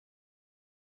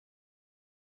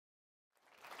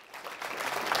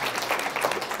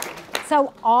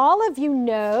So all of you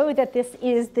know that this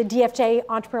is the DFJ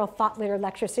Entrepreneurial Thought Leader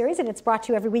Lecture Series, and it's brought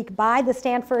to you every week by the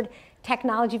Stanford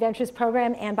Technology Ventures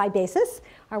Program and by BASIS,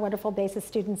 our wonderful BASIS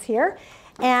students here.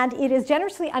 And it is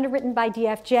generously underwritten by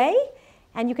DFJ,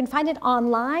 and you can find it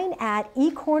online at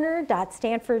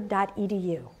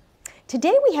ecorner.stanford.edu.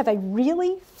 Today we have a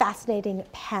really fascinating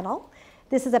panel.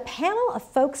 This is a panel of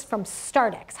folks from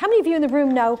StartX. How many of you in the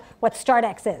room know what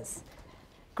StartX is?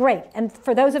 Great. And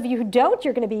for those of you who don't,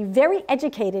 you're going to be very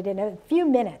educated in a few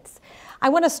minutes. I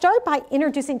want to start by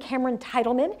introducing Cameron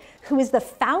Teitelman, who is the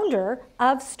founder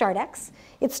of StartX.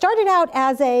 It started out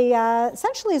as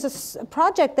essentially as a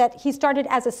project that he started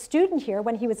as a student here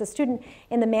when he was a student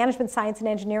in the Management Science and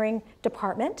Engineering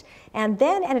department, and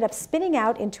then ended up spinning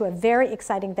out into a very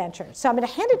exciting venture. So I'm going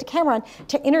to hand it to Cameron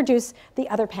to introduce the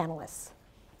other panelists.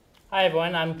 Hi,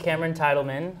 everyone. I'm Cameron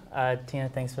Teitelman. Tina,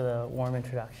 thanks for the warm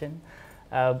introduction.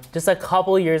 Just a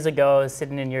couple years ago, I was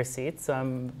sitting in your seat, so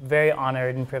I'm very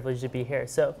honored and privileged to be here.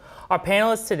 So our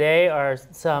panelists today are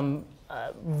some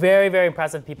very, very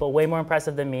impressive people, way more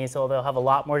impressive than me, so they'll have a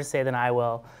lot more to say than I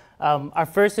will. Our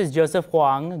first is Joseph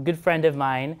Huang, a good friend of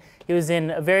mine. He was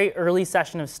in a very early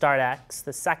session of StartX,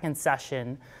 the second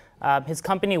session. His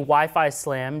company, Wi-Fi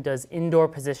Slam, does indoor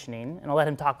positioning, and I'll let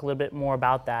him talk a little bit more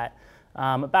about that.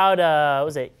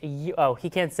 About he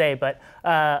can't say, but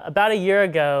about a year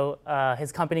ago,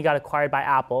 his company got acquired by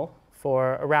Apple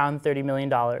for around $30 million,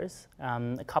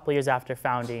 a couple years after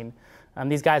founding.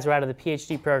 These guys were out of the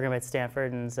PhD program at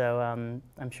Stanford, and so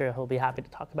I'm sure he'll be happy to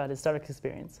talk about his StartX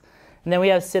experience. And then we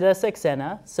have Smita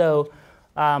Saxena. So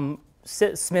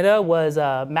Smita was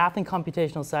a math and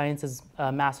computational sciences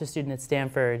master's student at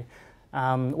Stanford,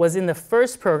 was in the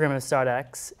first program of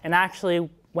StartX, and actually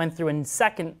went through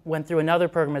another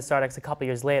program at StartX a couple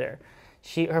years later.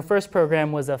 Her first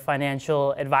program was a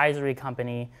financial advisory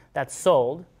company that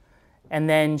sold. And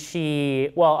then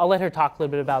I'll let her talk a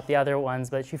little bit about the other ones,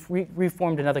 but she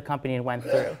reformed another company and went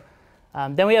through.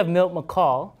 Then we have Milt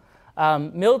McCall.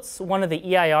 Milt's one of the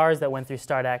EIRs that went through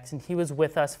StartX, and he was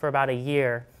with us for about a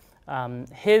year.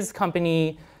 His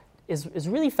company is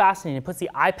really fascinating. It puts the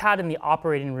iPad in the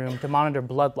operating room to monitor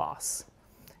blood loss.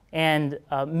 And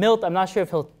Milt, I'm not sure if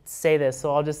he'll say this,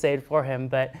 so I'll just say it for him,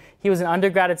 but he was an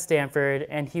undergrad at Stanford,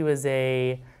 and he was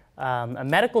a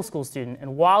medical school student.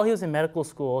 And while he was in medical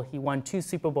school, he won 2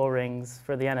 Super Bowl rings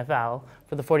for the NFL,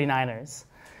 for the 49ers.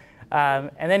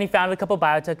 And then he founded a couple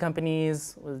biotech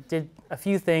companies, did a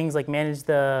few things like managed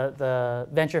the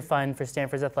venture fund for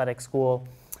Stanford's athletic school,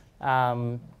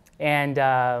 and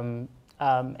now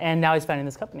he's founding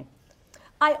this company.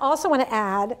 I also want to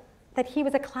add that he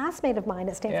was a classmate of mine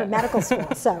at Stanford Medical School.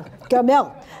 So go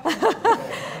Milt.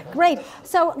 Great.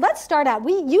 So let's start out.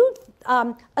 You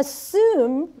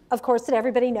assume, of course, that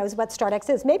everybody knows what StartX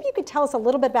is. Maybe you could tell us a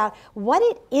little bit about what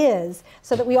it is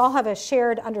so that we all have a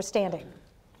shared understanding.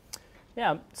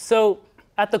 Yeah. So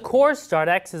at the core,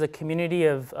 StartX is a community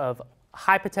of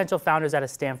high potential founders out of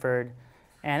Stanford.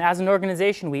 And as an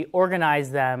organization, we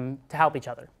organize them to help each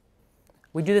other.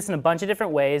 We do this in a bunch of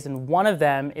different ways, and one of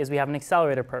them is we have an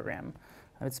accelerator program.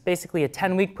 It's basically a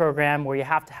 10-week program where you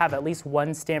have to have at least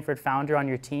one Stanford founder on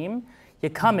your team. You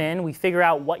come in, we figure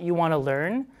out what you want to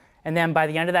learn, and then by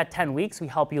the end of that 10 weeks, we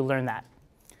help you learn that.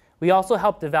 We also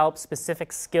help develop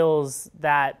specific skills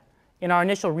that in our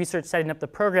initial research setting up the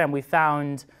program, we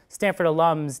found Stanford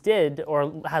alums did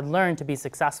or had learned to be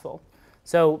successful.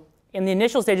 So in the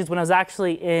initial stages, when I was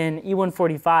actually in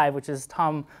E145, which is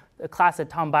a class that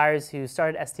Tom Byers, who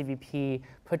started STVP,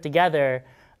 put together,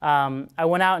 I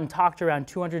went out and talked to around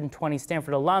 220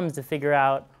 Stanford alums to figure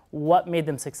out what made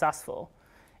them successful.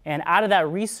 And out of that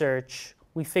research,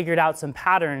 we figured out some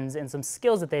patterns and some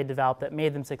skills that they had developed that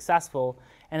made them successful,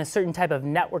 and a certain type of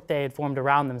network they had formed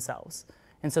around themselves.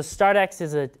 And so StartX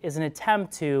is an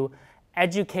attempt to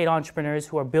educate entrepreneurs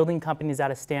who are building companies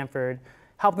out of Stanford,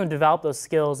 help them develop those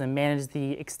skills, and manage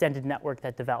the extended network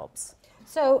that develops.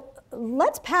 So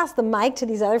let's pass the mic to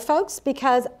these other folks,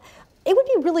 because it would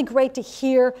be really great to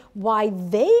hear why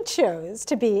they chose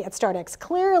to be at StartX.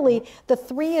 Clearly, the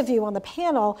three of you on the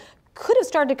panel could have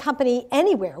started a company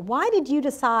anywhere. Why did you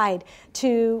decide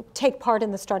to take part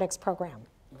in the StartX program?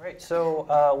 Great. So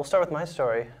we'll start with my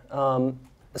story.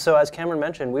 So as Cameron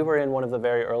mentioned, we were in one of the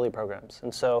very early programs.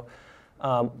 And so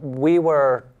we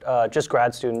were just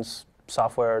grad students,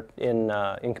 software in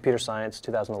computer science,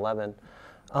 2011.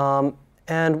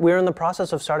 And we were in the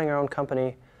process of starting our own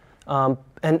company,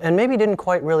 and maybe didn't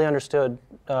quite really understood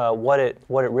what it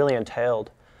really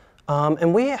entailed.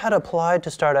 And we had applied to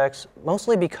StartX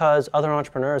mostly because other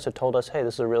entrepreneurs had told us, hey,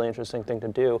 this is a really interesting thing to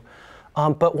do.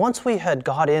 But once we had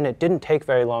got in, it didn't take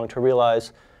very long to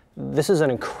realize this is an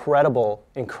incredible,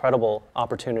 incredible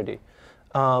opportunity.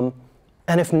 And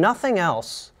if nothing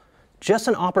else, just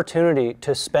an opportunity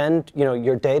to spend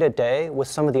your day-to-day with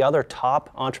some of the other top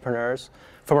entrepreneurs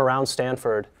from around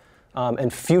Stanford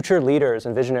and future leaders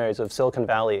and visionaries of Silicon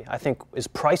Valley, I think is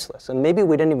priceless. And maybe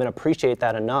we didn't even appreciate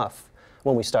that enough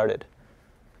when we started.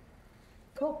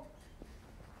 Cool.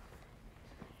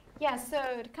 Yeah,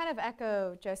 so to kind of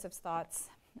echo Joseph's thoughts,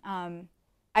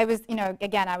 I was,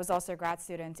 again, I was also a grad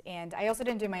student, and I also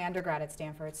didn't do my undergrad at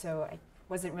Stanford, so I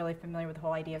wasn't really familiar with the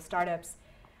whole idea of startups.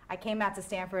 I came back to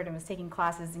Stanford and was taking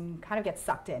classes, and you kind of get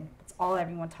sucked in. That's all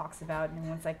everyone talks about, and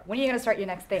everyone's like, when are you going to start your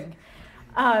next thing?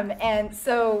 And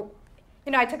so,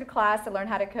 I took a class to learn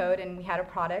how to code, and we had a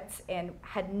product, and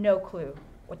had no clue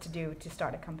what to do to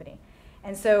start a company.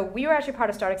 And so we were actually part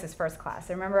of StartX's first class.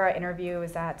 I remember our interview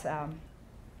was at, I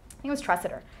think it was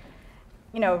Tressitor.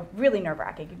 Really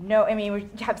nerve-wracking.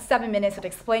 We have 7 minutes to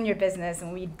explain your business,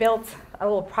 and we built a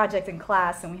little project in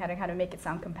class, and we had to kind of make it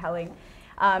sound compelling.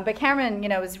 But Cameron,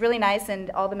 was really nice, and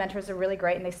all the mentors are really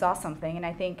great, and they saw something. And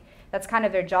I think that's kind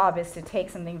of their job, is to take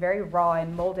something very raw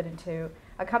and mold it into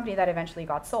a company that eventually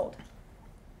got sold.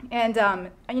 And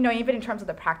even in terms of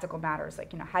the practical matters,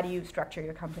 like how do you structure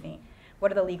your company?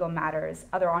 What are the legal matters?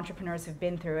 Other entrepreneurs who've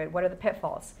been through it, what are the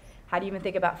pitfalls? How do you even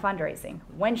think about fundraising?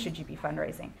 When should you be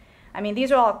fundraising?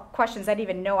 These are all questions I didn't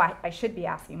even know I should be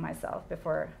asking myself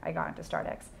before I got into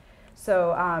StartX.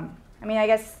 So, I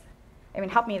guess,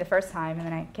 helped me the first time, and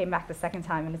then I came back the second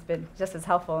time, and it's been just as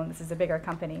helpful, and this is a bigger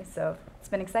company, so it's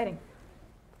been exciting.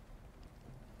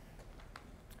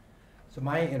 So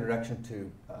my introduction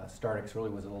to StartX really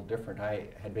was a little different. I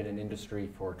had been in industry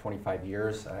for 25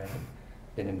 years. I had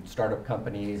been in startup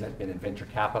companies, I'd been in venture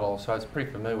capital, so I was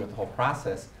pretty familiar with the whole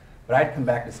process. But I'd come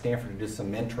back to Stanford to do some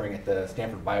mentoring at the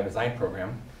Stanford Biodesign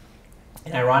program.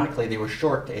 And ironically, they were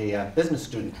short a business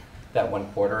student that one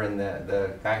quarter, and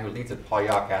the guy who leads it, Paul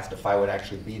Yock, asked if I would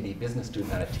actually be the business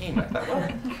student on a team. I thought,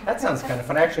 well, that sounds kind of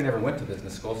fun. I actually never went to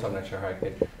business school, so I'm not sure how I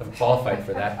could have qualified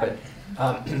for that.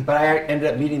 But I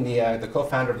ended up meeting the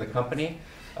co-founder of the company.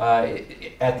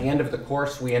 At the end of the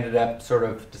course, we ended up sort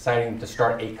of deciding to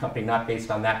start a company, not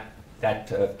based on that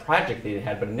project that he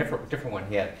had, but a different one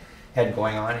he had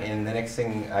going on. And the next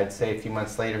thing, I'd say a few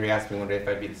months later, he asked me one day if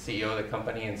I'd be the CEO of the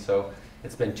company. And so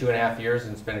it's been 2.5 years,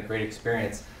 and it's been a great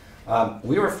experience.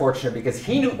 We were fortunate because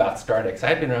he knew about StartX. I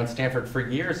had been around Stanford for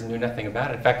years and knew nothing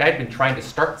about it. In fact, I had been trying to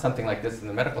start something like this in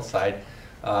the medical side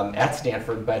at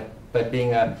Stanford, but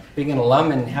being an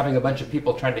alum and having a bunch of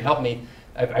people trying to help me,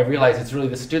 I realized it's really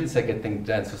the students that get things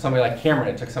done. So somebody like Cameron,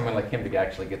 it took someone like him to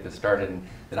actually get this started, and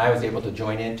then I was able to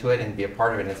join into it and be a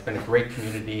part of it. And it's been a great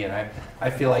community, and I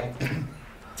feel like,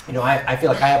 I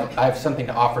feel like I have something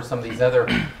to offer some of these other,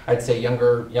 I'd say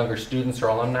younger students or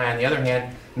alumni. On the other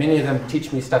hand, many of them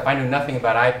teach me stuff I knew nothing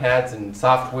about, iPads and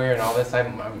software and all this.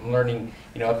 I'm learning,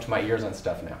 up to my ears on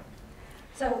stuff now.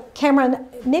 So Cameron,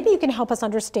 maybe you can help us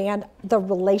understand the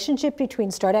relationship between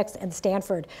StartX and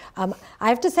Stanford. I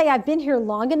have to say I've been here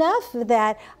long enough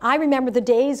that I remember the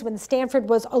days when Stanford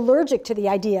was allergic to the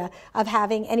idea of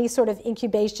having any sort of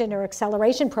incubation or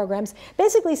acceleration programs,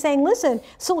 basically saying, listen,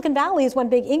 Silicon Valley is one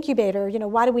big incubator,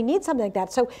 why do we need something like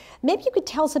that? So maybe you could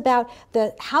tell us about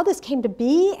how this came to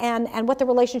be and what the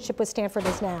relationship with Stanford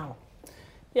is now.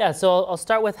 Yeah, so I'll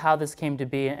start with how this came to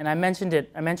be, and I mentioned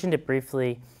it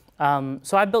briefly.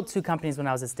 So I built 2 companies when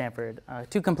I was at Stanford,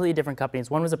 2 completely different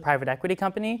companies. One was a private equity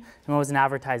company, and one was an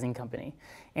advertising company.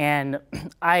 And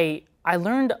I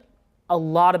learned a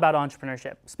lot about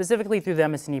entrepreneurship, specifically through the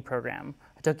MS&E program.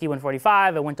 I took E145,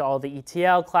 I went to all the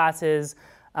ETL classes,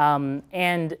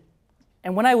 and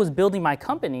when I was building my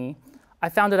company, I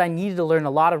found that I needed to learn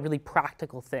a lot of really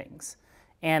practical things.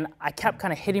 And I kept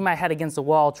kind of hitting my head against the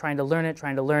wall, trying to learn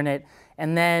it,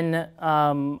 and then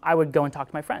I would go and talk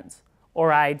to my friends.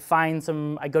 Or I'd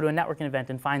go to a networking event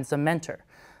and find some mentor.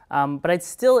 But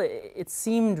it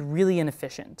seemed really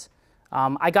inefficient.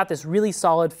 I got this really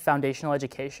solid foundational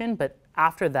education, but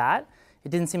after that, it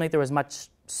didn't seem like there was much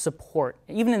support.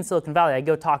 Even in Silicon Valley, I'd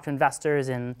go talk to investors,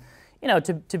 and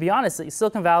to be honest,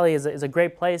 Silicon Valley is a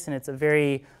great place, and it's a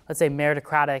very, let's say,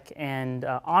 meritocratic and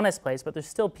honest place, but there's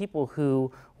still people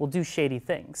who will do shady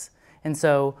things. And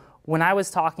so when I was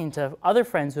talking to other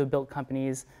friends who have built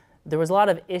companies, there was a lot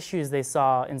of issues they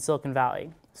saw in Silicon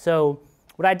Valley. So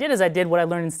what I did is I did what I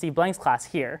learned in Steve Blank's class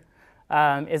here,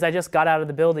 is I just got out of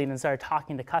the building and started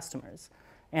talking to customers.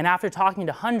 And after talking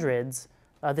to hundreds,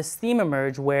 this theme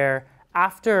emerged where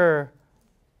after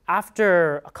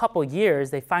a couple years,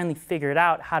 they finally figured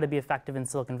out how to be effective in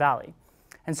Silicon Valley.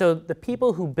 And so the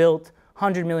people who built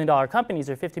 $100 million companies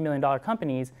or $50 million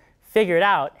companies figured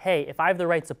out, hey, if I have the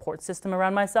right support system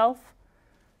around myself,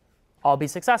 all be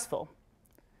successful.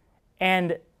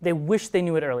 And they wish they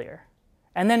knew it earlier.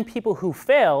 And then people who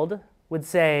failed would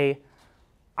say,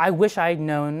 I wish I had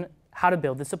known how to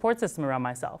build the support system around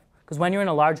myself. Because when you're in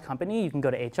a large company, you can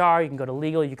go to HR, you can go to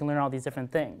legal, you can learn all these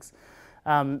different things.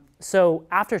 So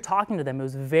after talking to them, it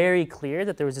was very clear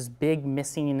that there was this big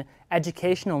missing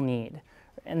educational need.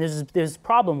 And there's this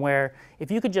problem where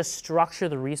if you could just structure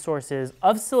the resources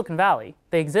of Silicon Valley,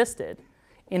 they existed,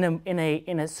 in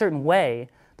a certain way,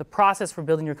 the process for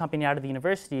building your company out of the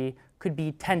university could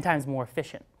be 10 times more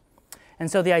efficient. And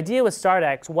so the idea with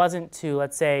StartX wasn't to,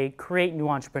 let's say, create new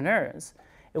entrepreneurs.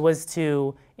 It was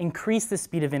to increase the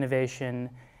speed of innovation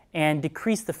and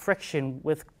decrease the friction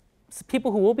with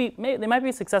people who will be, they might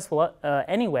be successful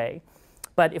anyway,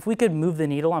 but if we could move the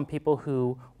needle on people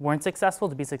who weren't successful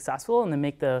to be successful and then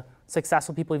make the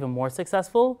successful people even more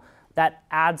successful, that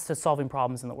adds to solving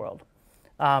problems in the world.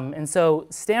 And so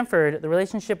Stanford, the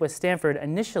relationship with Stanford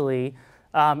initially,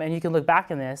 and you can look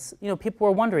back on this, people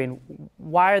were wondering,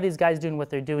 why are these guys doing what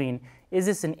they're doing? Is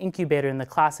this an incubator in the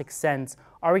classic sense?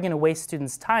 Are we going to waste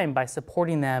students' time by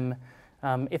supporting them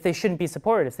if they shouldn't be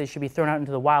supported, if they should be thrown out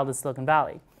into the wild of Silicon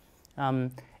Valley?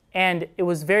 And it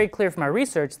was very clear from our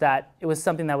research that it was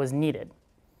something that was needed.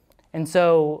 And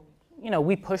so,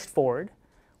 we pushed forward.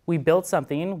 We built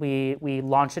something. We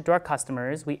launched it to our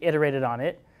customers. We iterated on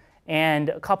it. And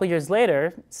a couple years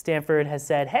later, Stanford has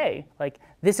said, hey,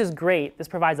 this is great. This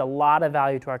provides a lot of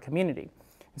value to our community.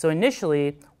 So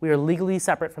initially, we were legally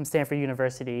separate from Stanford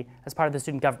University as part of the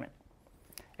student government.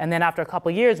 And then after a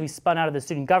couple years, we spun out of the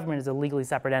student government as a legally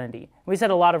separate entity. We set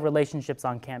a lot of relationships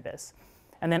on campus.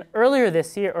 And then earlier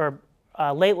this year, or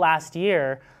late last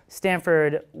year,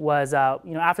 Stanford was,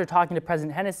 after talking to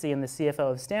President Hennessy and the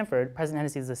CFO of Stanford, President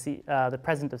Hennessy is the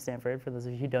president of Stanford, for those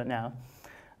of you who don't know,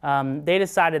 they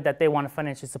decided that they want to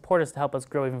financially support us to help us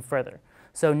grow even further.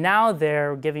 So now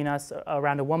they're giving us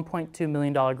around a $1.2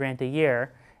 million grant a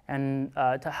year and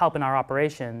to help in our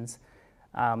operations.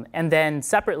 And then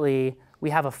separately,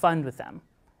 we have a fund with them.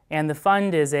 And the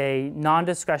fund is a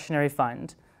non-discretionary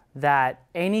fund that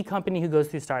any company who goes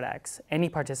through StartX, any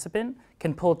participant,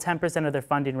 can pull 10% of their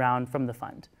funding round from the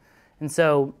fund. And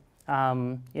so,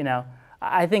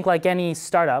 I think like any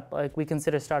startup, we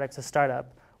consider StartX a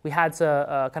startup, we had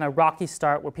a kind of rocky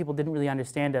start where people didn't really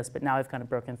understand us, but now we've kind of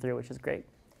broken through, which is great.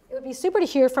 It would be super to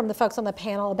hear from the folks on the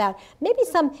panel about maybe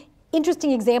some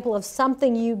interesting example of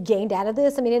something you gained out of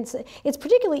this. I mean, it's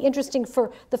particularly interesting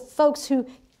for the folks who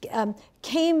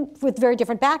came with very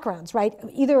different backgrounds, right?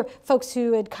 Either folks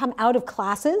who had come out of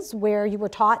classes where you were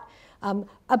taught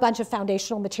a bunch of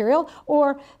foundational material,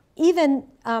 or even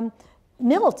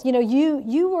Milt,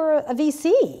 you were a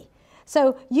VC.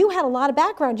 So you had a lot of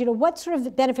background. What sort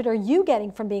of benefit are you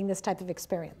getting from being this type of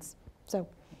experience? So,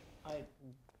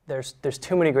 there's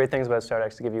too many great things about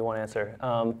StartX to give you one answer.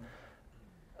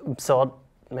 So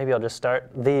maybe I'll just start.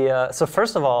 So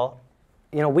first of all,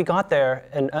 we got there,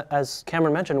 and as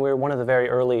Cameron mentioned, we were one of the very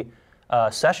early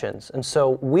sessions, and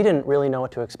so we didn't really know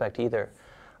what to expect either.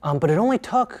 But it only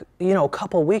took a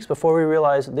couple weeks before we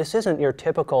realized this isn't your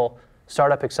typical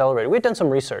startup accelerator. We had done some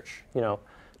research,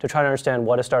 to try to understand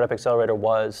what a startup accelerator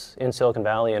was in Silicon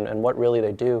Valley and what really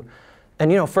they do.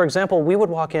 And for example, we would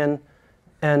walk in,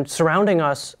 and surrounding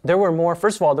us,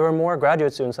 first of all, there were more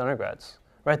graduate students than undergrads.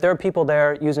 Right? There are people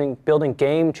there building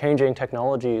game-changing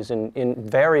technologies in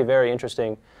very, very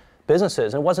interesting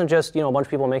businesses. And it wasn't just a bunch of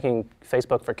people making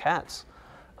Facebook for cats.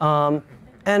 And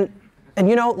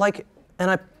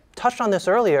I touched on this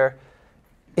earlier.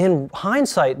 In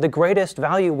hindsight, the greatest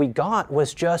value we got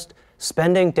was just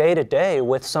spending day to day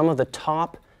with some of the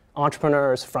top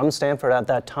entrepreneurs from Stanford at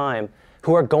that time,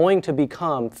 who are going to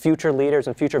become future leaders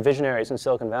and future visionaries in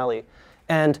Silicon Valley.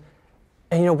 And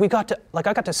we got to, I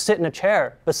got to sit in a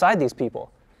chair beside these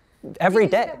people every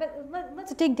day. But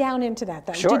let's dig down into that,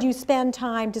 though. Sure. Did you spend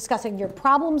time discussing your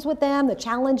problems with them, the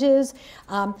challenges?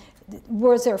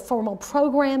 Was there formal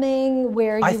programming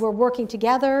where you were working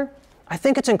together? I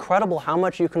think it's incredible how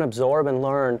much you can absorb and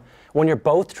learn when you're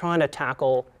both trying to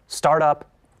tackle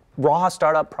raw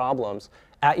startup problems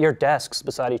at your desks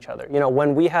beside each other.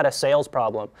 When we had a sales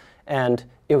problem, and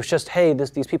it was just, hey,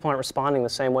 these people aren't responding the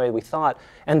same way we thought,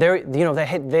 and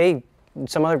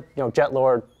some other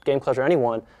Jetlord, Game Closer,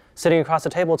 anyone sitting across the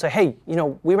table would say, hey,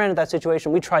 we ran into that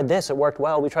situation, we tried this, it worked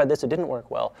well, we tried this, it didn't work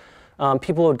well.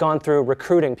 People who had gone through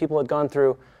recruiting, people who had gone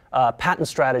through patent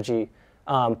strategy,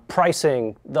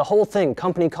 pricing, the whole thing,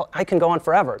 I can go on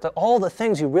forever. All the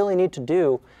things you really need to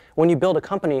do when you build a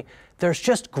company, there's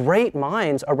just great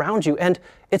minds around you. And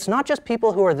it's not just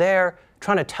people who are there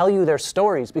trying to tell you their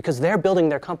stories, because they're building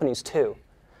their companies too.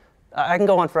 I can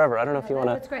go on forever. I don't know if you want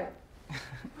to. That's great.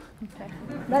 Okay.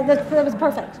 That was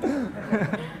perfect.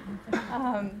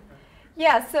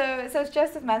 Yeah, so as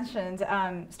Joseph mentioned,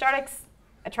 StartX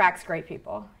attracts great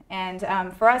people. And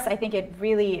for us, I think it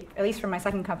really, at least for my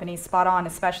second company, Spot On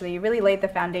especially, really laid the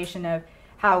foundation of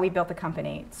how we built the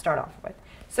company to start off with.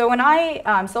 So when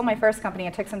I sold my first company, I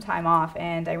took some time off,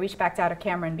 and I reached back out to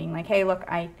Cameron being like, hey, look,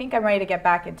 I think I'm ready to get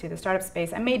back into the startup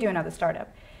space. I may do another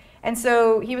startup. And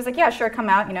so he was like, yeah, sure, come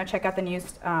out, check out the new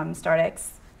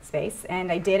StartX space.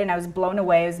 And I did, and I was blown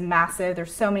away. It was massive.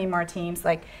 There's so many more teams.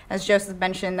 Like, as Joseph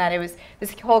mentioned, that it was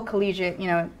this whole collegiate,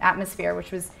 atmosphere,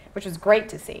 which was great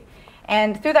to see.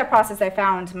 And through that process, I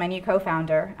found my new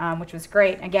co-founder, which was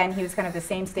great. Again, he was kind of the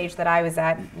same stage that I was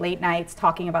at, late nights,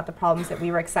 talking about the problems that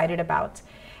we were excited about.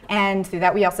 And through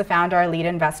that, we also found our lead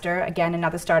investor, again,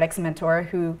 another StartX mentor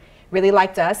who really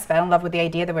liked us, fell in love with the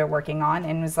idea that we were working on,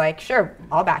 and was like, sure,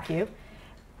 I'll back you.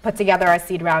 Put together our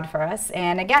seed round for us.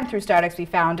 And again, through StartX, we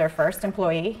found our first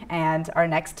employee and our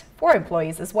next 4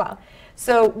 employees as well.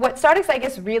 So what StartX, I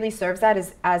guess, really serves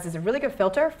as a really good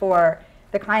filter for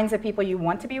the kinds of people you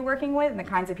want to be working with and the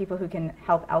kinds of people who can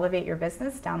help elevate your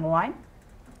business down the line.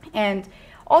 And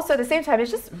also, at the same time,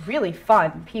 it's just really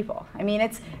fun people. I mean,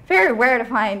 it's very rare to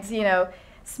find,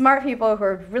 smart people who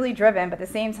are really driven, but at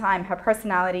the same time have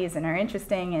personalities and are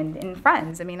interesting and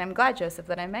friends. I mean, I'm glad, Joseph,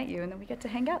 that I met you and that we get to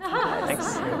hang out sometimes.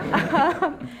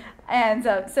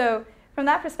 Thanks. So from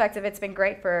that perspective, it's been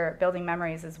great for building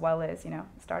memories as well as,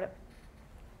 startup.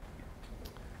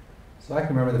 So I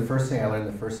can remember the first thing I learned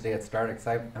the first day at StartX.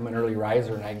 I'm an early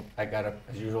riser, and I got up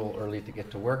as usual early to get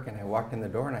to work, and I walked in the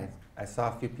door, and I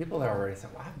saw a few people there already. I said,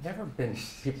 well, I've never been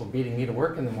people beating me to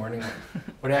work in the morning.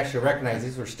 But I actually recognized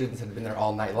these were students that had been there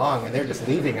all night long, and they're just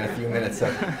leaving in a few minutes.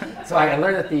 So I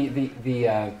learned that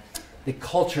the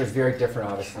culture is very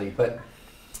different, obviously. But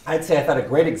I'd say I thought a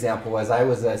great example was I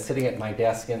was sitting at my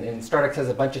desk, and StartX has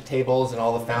a bunch of tables, and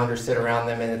all the founders sit around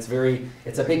them, and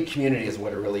it's a big community is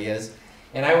what it really is.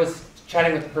 And I was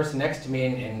chatting with the person next to me,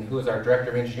 and who was our director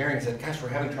of engineering, and said, gosh, we're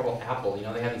having trouble with Apple.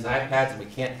 They have these iPads, and we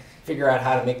can't figure out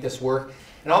how to make this work.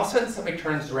 And all of a sudden, somebody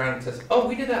turns around and says, oh,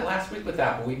 we did that last week with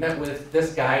Apple. We met with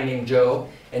this guy named Joe,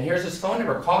 and here's his phone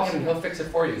number. Call him, and he'll fix it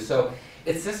for you. So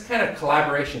it's this kind of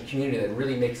collaboration community that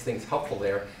really makes things helpful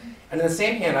there. And on the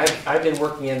same hand, I've been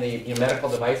working in the medical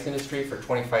device industry for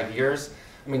 25 years.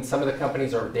 I mean, some of the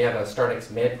companies they have a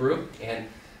StartX Med group, and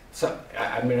so,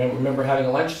 I remember having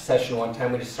a lunch session one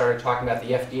time. We just started talking about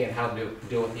the FDA and how to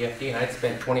deal with the FDA, and I'd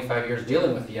spent 25 years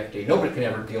dealing with the FDA. Nobody can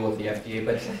ever deal with the FDA,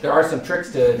 but there are some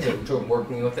tricks to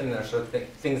working with it, and there are sort of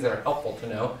things that are helpful to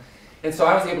know. And so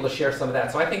I was able to share some of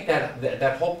that. So I think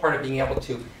that whole part of being able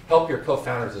to help your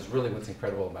co-founders is really what's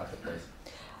incredible about the place.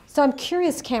 So I'm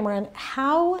curious, Cameron,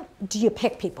 how do you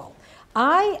pick people?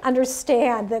 I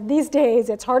understand that these days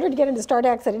it's harder to get into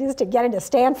StartX than it is to get into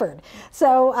Stanford.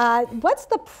 So what's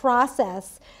the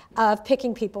process of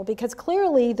picking people? Because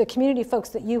clearly the community folks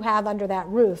that you have under that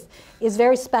roof is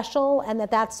very special, and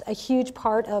that's a huge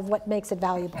part of what makes it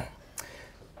valuable.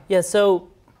 Yeah, so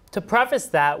to preface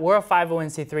that, we're a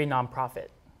 501c3 nonprofit,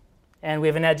 and we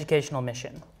have an educational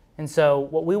mission. And so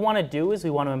what we want to do is we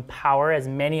want to empower as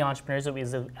many entrepreneurs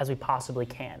as we possibly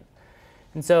can.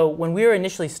 And so when we were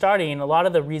initially starting, a lot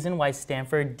of the reason why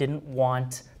Stanford they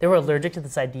were allergic to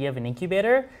this idea of an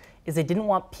incubator, is they didn't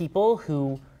want people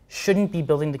who shouldn't be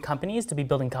building the companies to be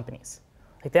building companies.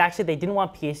 Like they didn't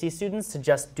want PhD students to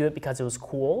just do it because it was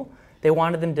cool. They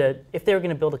wanted them to, if they were going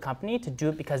to build a company, to do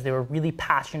it because they were really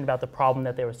passionate about the problem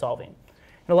that they were solving.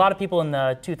 And a lot of people in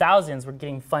the 2000s were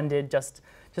getting funded just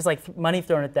like money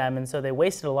thrown at them, and so they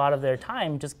wasted a lot of their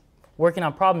time just working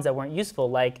on problems that weren't useful,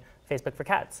 like Facebook for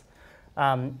cats.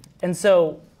 And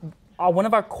so one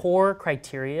of our core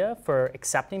criteria for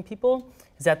accepting people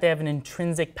is that they have an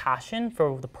intrinsic passion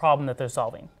for the problem that they're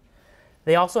solving.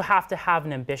 They also have to have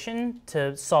an ambition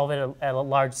to solve it at a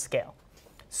large scale.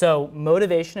 So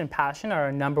motivation and passion are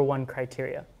our #1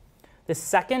 criteria. The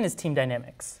second is team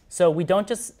dynamics. So we don't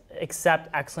just accept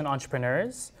excellent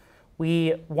entrepreneurs.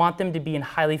 We want them to be in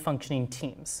highly functioning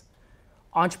teams.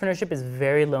 Entrepreneurship is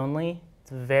very lonely.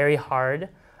 It's very hard.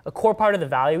 A core part of the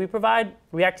value we provide,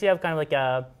 we actually have kind of like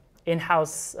a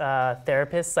in-house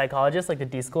therapist, psychologist, like the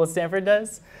D School at Stanford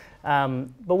does.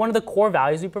 But one of the core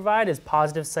values we provide is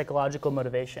positive psychological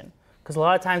motivation. Because a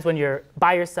lot of times when you're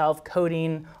by yourself,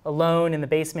 coding alone in the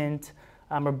basement,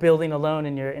 or building alone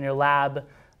in your lab,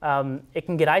 it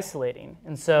can get isolating.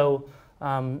 And so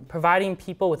providing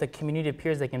people with a community of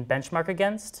peers they can benchmark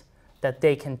against, that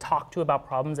they can talk to about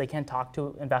problems they can't talk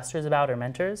to investors about or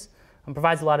mentors,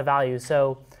 provides a lot of value.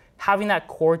 So having that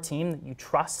core team that you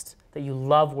trust, that you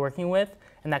love working with,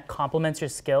 and that complements your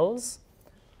skills,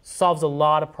 solves a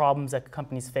lot of problems that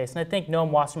companies face. And I think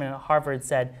Noam Wasserman at Harvard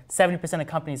said 70% of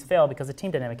companies fail because of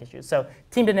team dynamic issues. So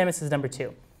team dynamics is number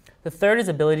 2. The third is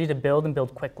ability to build and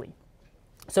build quickly.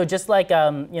 So just like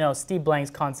Steve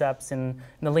Blank's concepts in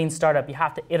the lean startup, you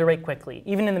have to iterate quickly.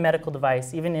 Even in the medical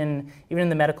device, even in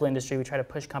the medical industry, we try to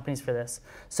push companies for this.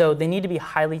 So they need to be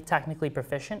highly technically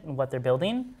proficient in what they're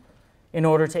building in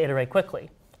order to iterate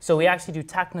quickly. So we actually do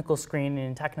technical screening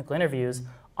and technical interviews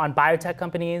on biotech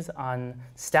companies, on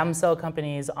stem cell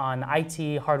companies, on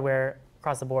IT, hardware,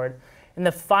 across the board. And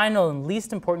the final and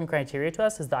least important criteria to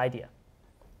us is the idea.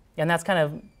 And that's kind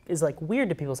of is like weird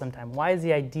to people sometimes. Why is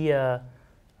the idea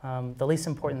the least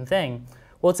important thing?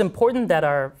 Well, it's important that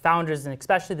our founders, and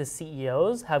especially the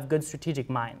CEOs, have good strategic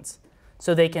minds.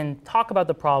 So they can talk about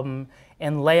the problem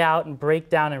and lay out and break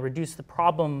down and reduce the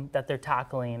problem that they're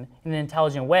tackling in an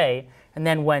intelligent way. And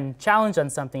then when challenged on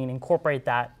something, incorporate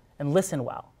that and listen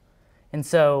well. And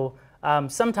so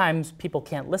sometimes people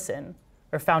can't listen,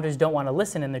 or founders don't want to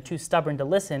listen and they're too stubborn to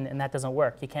listen, and that doesn't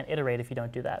work. You can't iterate if you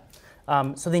don't do that.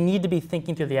 So they need to be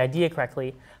thinking through the idea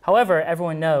correctly. However,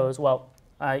 everyone knows, well,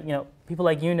 people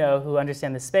like who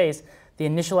understand this space, the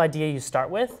initial idea you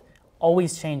start with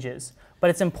always changes. But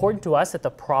it's important to us that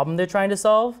the problem they're trying to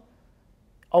solve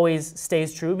always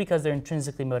stays true because they're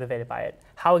intrinsically motivated by it.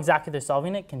 How exactly they're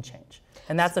solving it can change.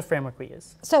 And that's the framework we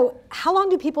use. So how long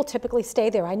do people typically stay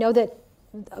there? I know that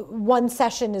one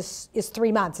session is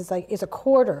 3 months, is a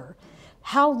quarter.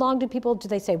 How long do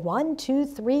they say 1, 2,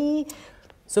 3?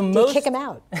 So do you kick them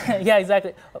out? Yeah,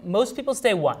 exactly. Most people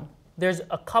stay 1. There's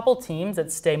a couple teams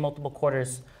that stay multiple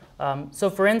quarters. So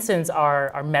for instance,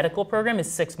 our medical program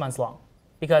is 6 months long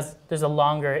because there's a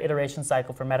longer iteration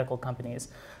cycle for medical companies.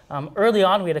 Early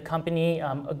on, we had a company,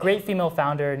 a great female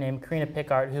founder named Karina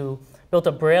Pickart, who built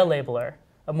a Braille labeler,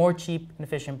 a more cheap and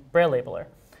efficient Braille labeler.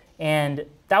 And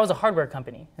that was a hardware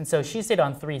company. And so she stayed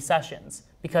on 3 sessions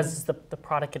because the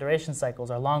product iteration cycles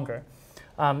are longer.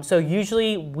 So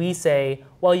usually we say,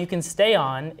 well, you can stay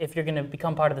on if you're going to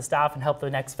become part of the staff and help the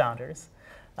next founders.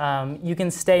 You can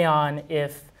stay on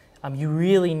if you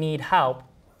really need help.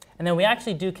 And then we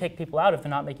actually do kick people out if they're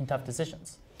not making tough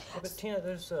decisions. Yeah, but Tina,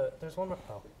 there's one more.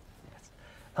 Oh,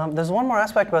 yes. There's one more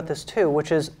aspect about this too,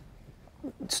 which is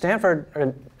Stanford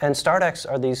and StartX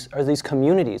are these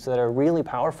communities that are really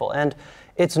powerful. And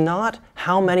it's not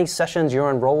how many sessions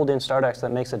you're enrolled in StartX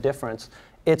that makes a difference.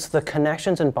 It's the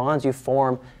connections and bonds you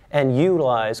form and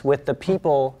utilize with the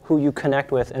people who you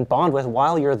connect with and bond with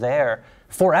while you're there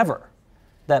forever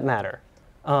that matter.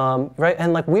 Right?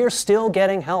 And like we're still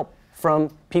getting help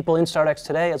from people in StartX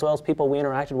today, as well as people we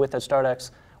interacted with at StartX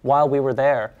while we were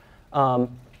there.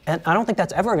 And I don't think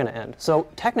that's ever going to end. So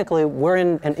technically, we're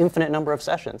in an infinite number of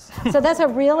sessions. So that's a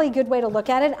really good way to look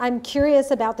at it. I'm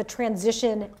curious about the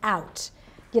transition out.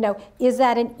 Is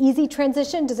that an easy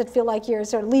transition? Does it feel like you're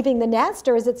sort of leaving the nest,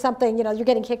 or is it something, you're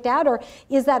getting kicked out? Or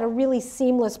is that a really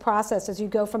seamless process as you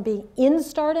go from being in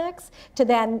StartX to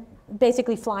then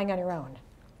basically flying on your own?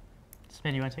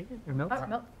 Sven, you want to take it? Or Milt?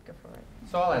 Milt, go for it.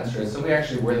 So I'll answer it. So we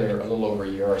actually were there a little over a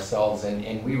year ourselves,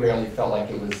 and we really felt like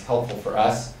it was helpful for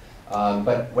us.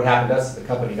 But what happened to us is the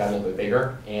company got a little bit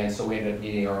bigger, and so we ended up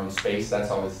needing our own space.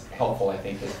 That's always helpful, I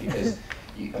think, just because,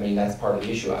 that's part of the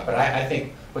issue. But I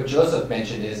think what Joseph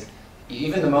mentioned is,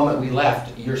 even the moment we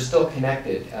left, you're still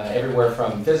connected. Everywhere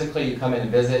from physically, you come in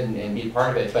and visit and be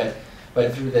part of it,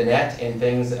 but through the net and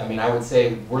things, I would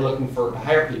say we're looking to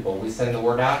hire people. We send the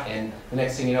word out, and the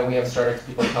next thing you know, we have StartX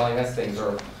people telling us things,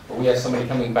 or we have somebody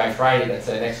coming by Friday that's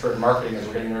an expert in marketing as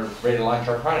we're getting ready to launch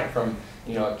our product from,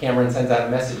 Cameron sends out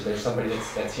a message, there's somebody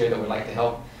that's here that would like to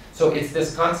help. So it's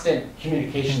this constant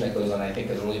communication that goes on, I think,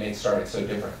 that really makes StartX so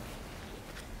different.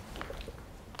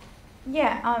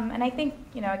 Yeah, and I think,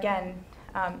 again,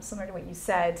 similar to what you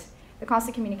said, the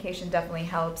constant communication definitely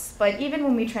helps. But even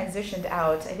when we transitioned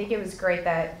out, I think it was great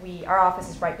that our office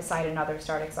is right beside another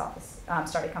StartX office,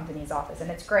 startup company's office.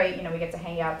 And it's great, we get to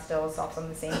hang out still, solve some of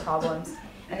the same problems,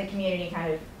 and the community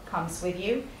kind of comes with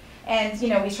you. And,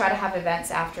 we try to have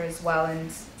events after as well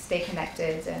and stay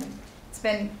connected. And it's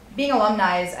been, being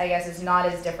alumni, I guess, is not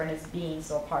as different as being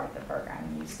still part of the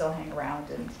program. You still hang around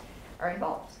and are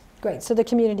involved. Great, so the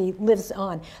community lives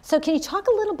on. So can you talk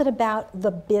a little bit about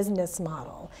the business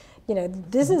model?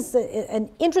 This is an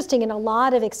interesting, in a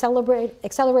lot of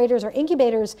accelerators or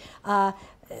incubators,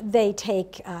 they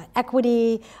take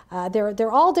equity.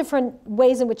 They're all different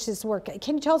ways in which this works.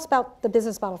 Can you tell us about the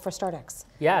business model for StartX?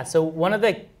 Yeah, so one of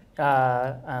the,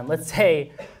 let's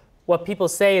say, what people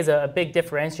say is a big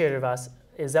differentiator of us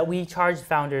is that we charge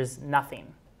founders nothing.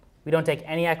 We don't take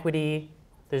any equity.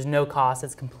 There's no cost.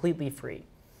 It's completely free.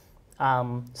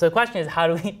 So the question is, how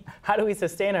do we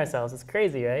sustain ourselves? It's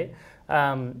crazy, right?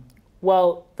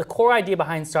 Well, the core idea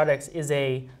behind StartX is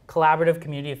a collaborative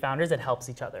community of founders that helps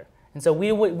each other. And so we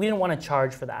didn't want to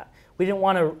charge for that. We didn't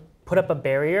want to put up a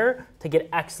barrier to get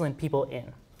excellent people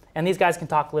in. And these guys can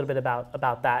talk a little bit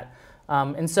about that.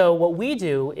 And so what we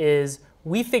do is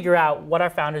we figure out what our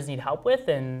founders need help with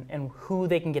and who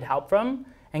they can get help from,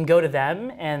 and go to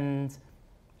them and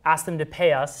ask them to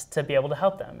pay us to be able to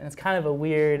help them. And it's kind of a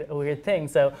weird thing.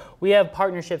 So we have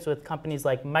partnerships with companies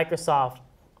like Microsoft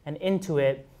and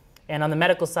Intuit, and on the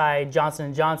medical side,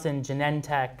 Johnson & Johnson,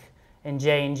 Genentech, and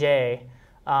J&J.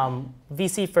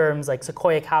 VC firms like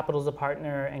Sequoia Capital is a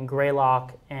partner, and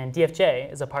Greylock, and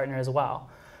DFJ is a partner as well.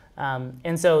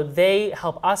 And so they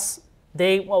help us.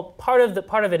 Part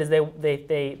of it is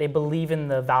they believe in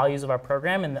the values of our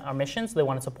program and our mission, so they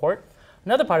want to support.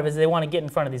 Another part of it is they want to get in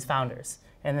front of these founders.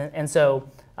 And so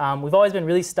we've always been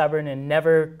really stubborn in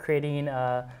never creating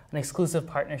an exclusive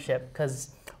partnership,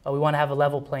 because we want to have a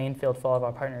level playing field for all of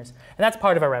our partners. And that's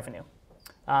part of our revenue.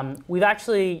 We've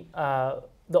actually,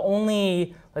 the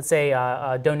only, let's say,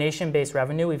 donation-based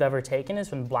revenue we've ever taken is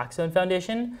from the Blackstone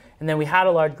Foundation. And then we had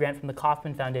a large grant from the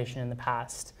Kauffman Foundation in the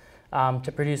past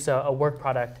to produce a work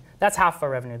product. That's half of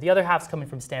our revenue. The other half's coming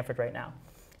from Stanford right now.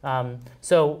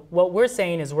 So what we're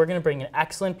saying is we're going to bring in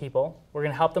excellent people, we're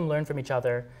going to help them learn from each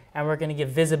other, and we're going to give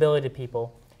visibility to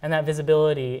people. And that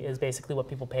visibility is basically what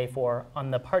people pay for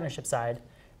on the partnership side.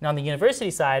 And on the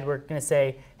university side, we're going to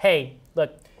say, hey,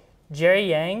 look, Jerry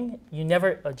Yang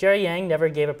never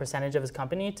gave a percentage of his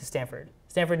company to Stanford.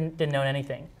 Stanford didn't own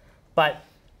anything. But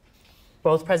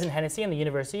both President Hennessy and the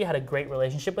university had a great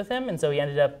relationship with him, and so he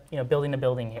ended up building a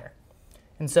building here.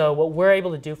 And so what we're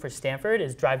able to do for Stanford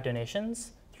is drive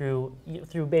donations through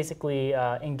basically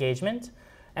engagement,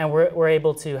 and we're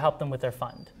able to help them with our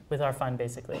fund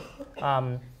basically.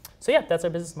 So yeah, that's our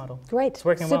business model. Great, it's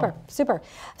working well. Super.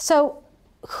 So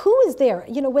who is there?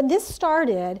 When this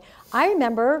started, I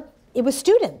remember it was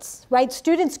students, right?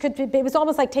 Students it was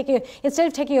almost like instead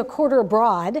of taking a quarter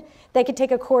abroad, they could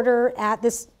take a quarter at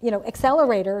this,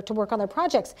 accelerator to work on their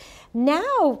projects.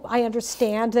 Now I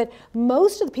understand that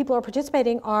most of the people who are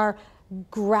participating are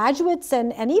graduates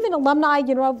and even alumni,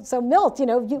 so Milt,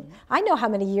 I know how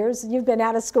many years you've been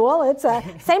out of school. It's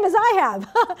same as I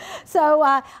have. So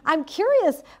I'm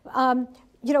curious,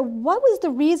 what was the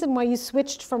reason why you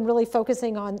switched from really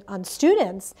focusing on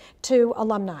students to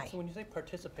alumni? So when you say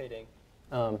participating,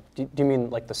 do you mean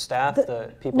like the staff,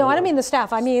 the people? No, I don't mean the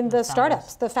staff. I mean the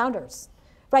startups, the founders.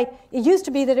 Right? It used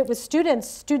to be that it was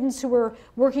students who were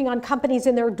working on companies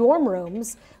in their dorm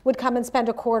rooms would come and spend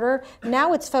a quarter.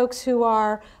 Now it's folks who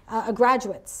are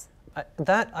graduates. I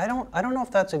don't know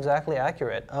if that's exactly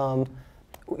accurate.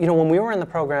 When we were in the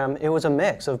program, it was a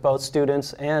mix of both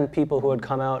students and people who had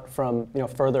come out from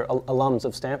further alums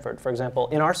of Stanford. For example,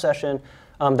 in our session,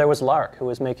 there was Lark, who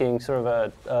was making sort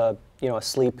of a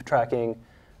sleep tracking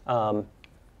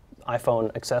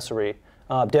iPhone accessory.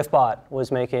 Diffbot was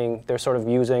they're sort of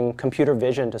using computer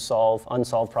vision to solve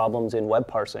unsolved problems in web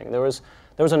parsing. There was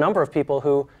a number of people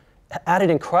who added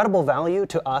incredible value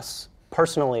to us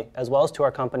personally, as well as to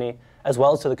our company, as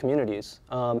well as to the communities.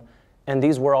 And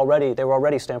they were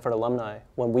already Stanford alumni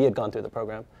when we had gone through the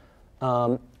program.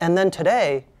 And then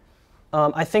today,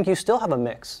 I think you still have a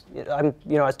mix. I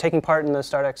was taking part in the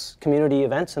StartX community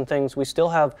events and things. We still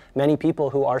have many people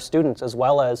who are students, as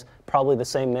well as probably the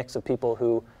same mix of people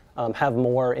who have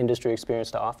more industry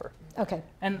experience to offer. Okay.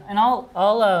 And I'll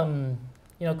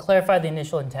clarify the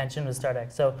initial intention with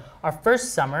StartX. So our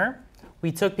first summer,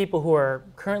 we took people who are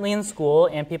currently in school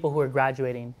and people who are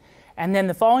graduating. And then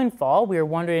the following fall, we were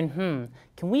wondering,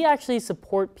 can we actually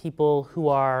support people who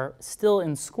are still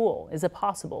in school? Is it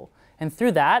possible? And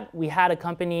through that, we had a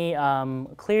company,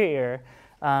 Clear Ear,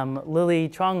 Lily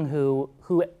Trung,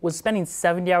 who was spending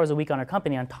 70 hours a week on her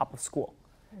company on top of school.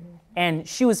 And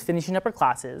she was finishing up her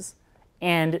classes,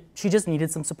 and she just needed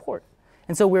some support.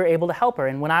 And so we were able to help her.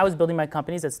 And when I was building my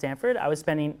companies at Stanford, I was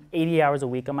spending 80 hours a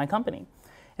week on my company.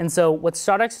 And so what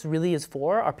StartX really is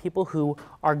for are people who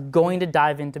are going to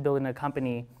dive into building a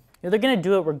company. They're going to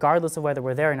do it regardless of whether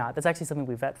we're there or not. That's actually something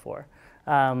we vet for.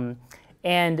 And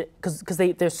because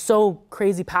they're so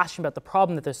crazy passionate about the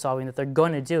problem that they're solving that they're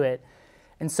going to do it.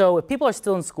 And so if people are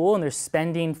still in school and they're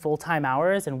spending full-time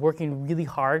hours and working really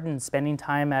hard and spending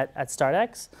time at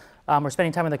StartX or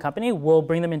spending time in the company, we'll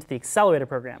bring them into the accelerator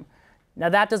program. Now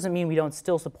that doesn't mean we don't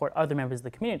still support other members of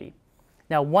the community.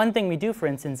 Now one thing we do, for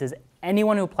instance, is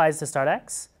anyone who applies to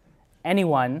StartX,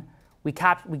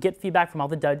 we get feedback from all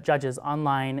the judges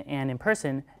online and in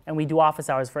person, and we do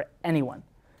office hours for anyone.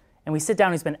 And we sit down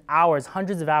and we spend hours,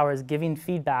 hundreds of hours giving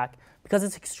feedback because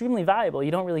it's extremely valuable. You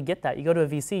don't really get that. You go to a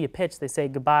VC, you pitch, they say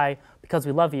goodbye because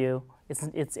we love you.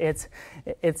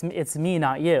 It's me,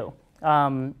 not you.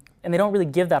 And they don't really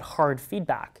give that hard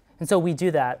feedback. And so we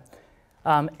do that.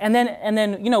 And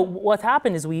then, you know, what's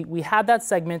happened is we had that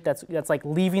segment that's like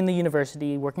leaving the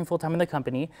university, working full time in the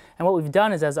company. And what we've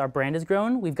done is, as our brand has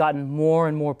grown, we've gotten more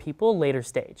and more people later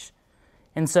stage.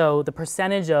 And so the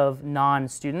percentage of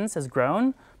non-students has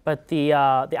grown, but the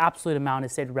absolute amount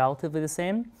has stayed relatively the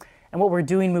same. And what we're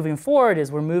doing moving forward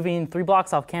is we're moving 3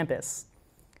 blocks off campus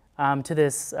to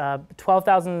this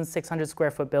 12,600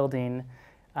 square foot building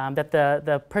that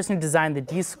the person who designed the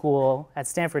D school at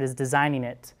Stanford is designing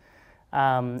it.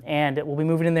 And we'll be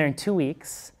moving in there in 2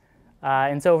 weeks.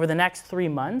 And so over the next 3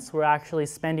 months, we're actually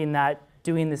spending that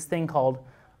doing this thing called,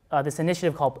 this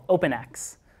initiative called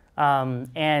OpenX.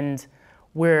 And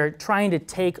we're trying to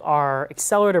take our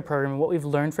accelerator program, what we've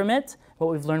learned from it,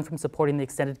 what we've learned from supporting the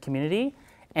extended community,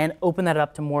 and open that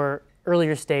up to more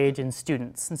earlier stage in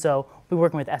students. And so we're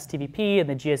working with STVP and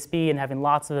the GSB and having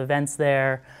lots of events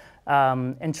there,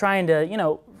 and trying to, you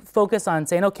know, focus on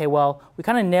saying, okay, well, we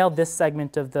kind of nailed this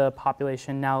segment of the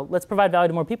population. Now let's provide value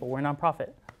to more people. We're a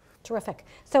nonprofit. Terrific.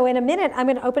 So in a minute, I'm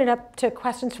going to open it up to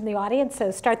questions from the audience.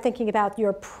 So start thinking about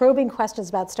your probing questions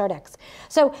about StartX.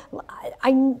 So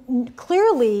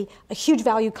clearly, a huge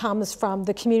value comes from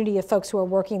the community of folks who are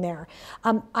working there.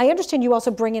 I understand you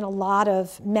also bring in a lot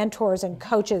of mentors and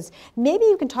coaches. Maybe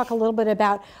you can talk a little bit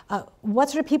about what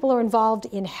sort of people are involved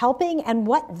in helping and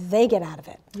what they get out of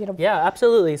it. You know? Yeah,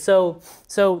 absolutely. So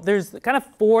there's kind of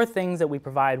 4 things that we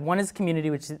provide. One is community,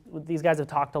 which these guys have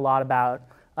talked a lot about.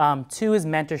 2 is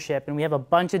mentorship, and we have a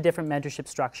bunch of different mentorship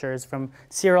structures, from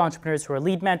serial entrepreneurs who are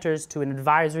lead mentors to an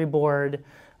advisory board.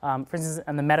 For instance,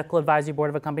 on the medical advisory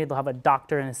board of a company, they'll have a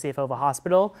doctor and a CFO of a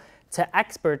hospital, to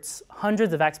experts,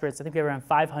 hundreds of experts. I think we have around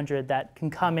 500 that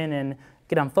can come in and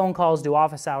get on phone calls, do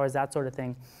office hours, that sort of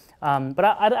thing. But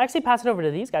I'd actually pass it over to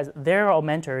these guys. They're all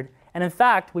mentored. And in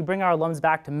fact, we bring our alums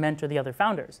back to mentor the other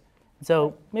founders.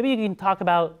 So maybe you can talk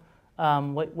about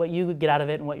what you get out of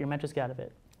it and what your mentors get out of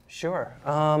it. Sure.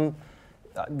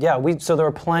 Yeah, so there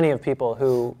were plenty of people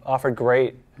who offered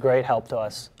great help to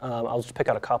us. I'll just pick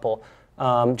out a couple.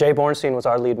 Jay Bornstein was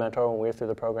our lead mentor when we were through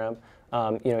the program.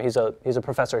 You know, he's a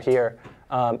professor here.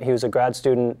 He was a grad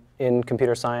student in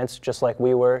computer science, just like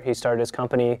we were. He started his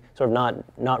company sort of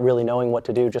not really knowing what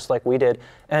to do, just like we did.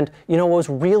 And you know, what was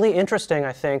really interesting,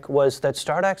 I think, was that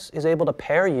StartX is able to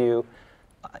pair you.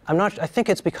 I think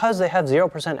it's because they have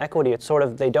 0% equity. It's sort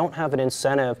of, they don't have an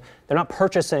incentive. They're not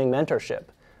purchasing mentorship,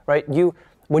 right?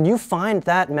 When you find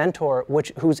that mentor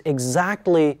who's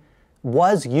exactly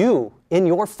was you in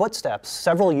your footsteps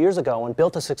several years ago and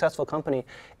built a successful company,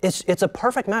 it's a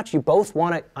perfect match. You both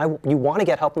want to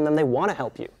get help from them. They want to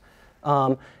help you.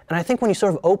 And I think when you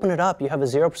sort of open it up, you have a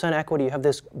 0% equity. You have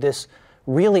this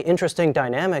really interesting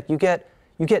dynamic. You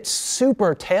get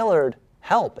super tailored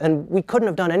help, and we couldn't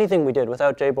have done anything we did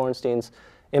without Jay Bornstein's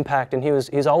impact, and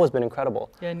he's always been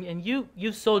incredible. Yeah, and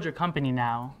you've sold your company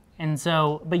now, and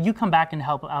so, but you come back and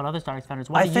help out other StartX founders.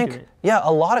 Why do you do it? Yeah,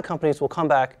 a lot of companies will come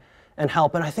back and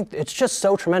help, and I think it's just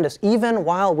so tremendous. Even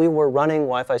while we were running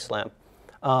Wi-Fi Slam,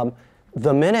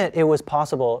 the minute it was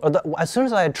possible, as soon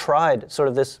as I had tried sort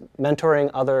of this mentoring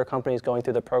other companies going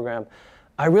through the program,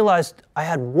 I realized I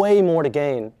had way more to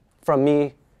gain from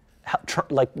me,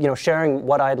 like, you know, sharing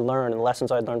what I'd learned and the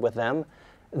lessons I'd learned with them,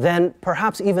 then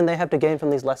perhaps even they have to gain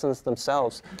from these lessons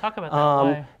themselves. Talk about that.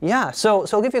 Why? Yeah, so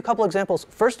I'll give you a couple examples.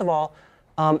 First of all,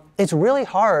 it's really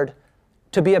hard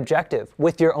to be objective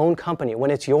with your own company when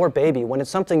it's your baby, when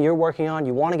it's something you're working on,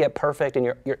 you want to get perfect, and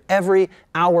you're every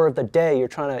hour of the day you're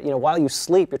trying to, you know, while you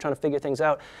sleep, you're trying to figure things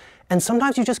out. And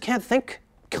sometimes you just can't think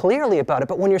clearly about it.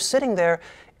 But when you're sitting there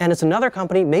and it's another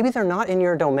company, maybe they're not in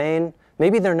your domain,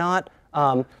 maybe they're not,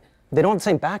 they don't have the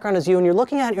same background as you, and you're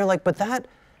looking at it and you're like, but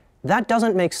that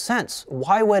doesn't make sense.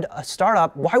 Why would a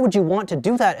startup, why would you want to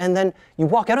do that? And then you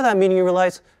walk out of that meeting and you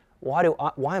realize, why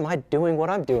am I doing what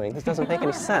I'm doing? This doesn't make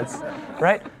any sense,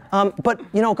 right? But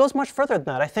you know, it goes much further than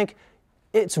that. I think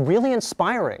it's really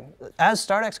inspiring. As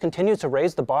StartX continues to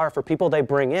raise the bar for people they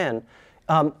bring in,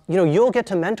 you know, you'll get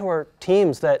to mentor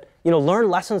teams that, you know, learn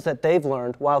lessons that they've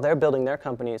learned while they're building their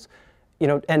companies. You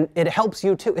know, and it helps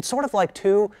you too. It's sort of like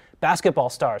 2 basketball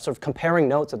stars sort of comparing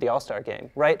notes at the All-Star game,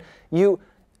 right? You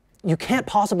can't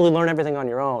possibly learn everything on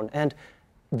your own. And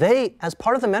they, as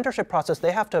part of the mentorship process,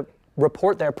 they have to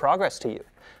report their progress to you.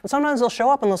 And sometimes they'll show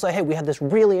up and they'll say, hey, we had this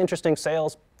really interesting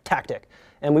sales tactic,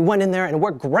 and we went in there and it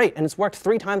worked great, and it's worked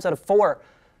 3 times out of 4.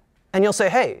 And you'll say,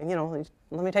 hey, you know,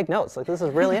 let me take notes. Like, this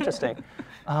is really interesting.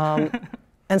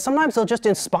 And And sometimes they'll just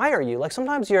inspire you. Like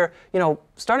sometimes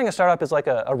starting a startup is like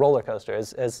a roller coaster,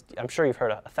 as I'm sure you've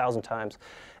heard 1,000 times.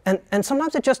 And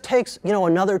sometimes it just takes,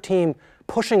 another team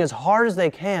pushing as hard as they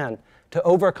can to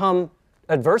overcome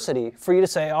adversity for you to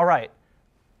say, all right,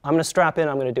 I'm going to strap in,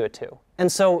 I'm going to do it too.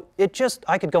 And so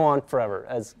I could go on forever,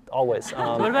 as always.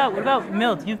 What about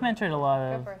Milt? You've mentored a lot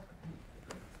of...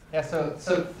 Yeah,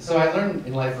 so I learned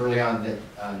in life early on that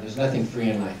there's nothing free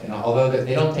in life, and although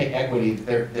they don't take equity,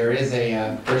 there's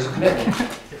a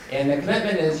commitment, and the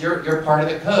commitment is you're part of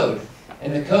the code,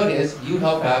 and the code is you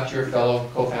help out your fellow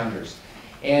co-founders,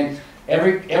 and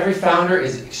every founder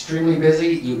is extremely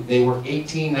busy. They work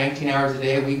 18, 19 hours a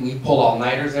day. We pull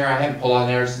all-nighters there. I haven't pulled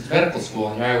all-nighters since medical school,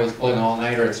 and here I was pulling an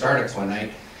all-nighter at StartX one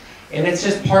night, and it's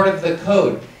just part of the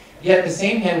code. Yet at the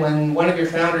same hand, when one of your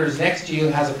founders next to you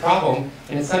has a problem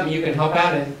and it's something you can help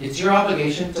out in, it's your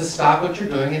obligation to stop what you're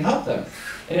doing and help them.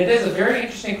 And it is a very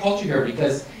interesting culture here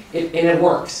because it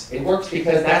works. It works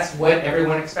because that's what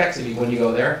everyone expects of you when you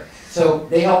go there. So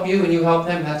they help you and you help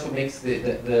them. That's what makes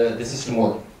the system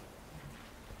work.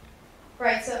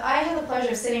 Right, so I had the pleasure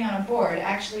of sitting on a board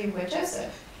actually with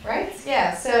Joseph, right?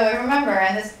 Yeah, so I remember,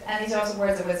 and these are also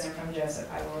words of wisdom from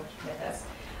Joseph, I will admit this.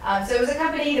 So it was a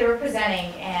company they were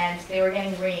presenting, and they were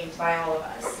getting reamed by all of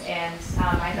us. And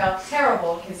I felt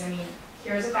terrible because,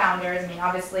 here's the founders.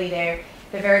 Obviously they're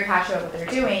very passionate about what they're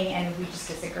doing, and we just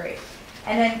disagree.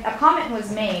 And then a comment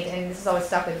was made, and this has always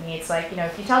stuck with me. It's like,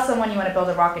 if you tell someone you want to build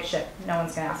a rocket ship, no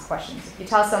one's going to ask questions. If you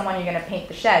tell someone you're going to paint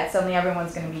the shed, suddenly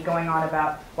everyone's going to be going on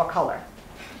about what color.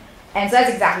 And so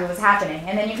that's exactly what was happening.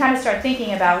 And then you kind of start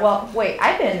thinking about, well, wait,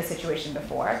 I've been in this situation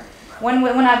before. When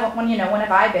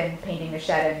have I been painting the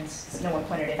shed and no one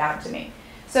pointed it out to me?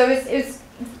 So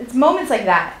it's moments like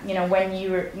that, when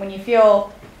you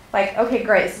feel like, okay,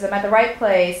 great, I'm at the right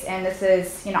place, and this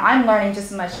is, I'm learning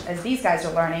just as much as these guys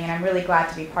are learning, and I'm really glad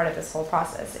to be part of this whole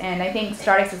process. And I think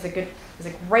StartX is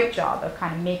a great job of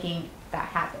kind of making that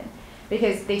happen,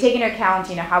 because they take into account,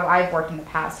 how I've worked in the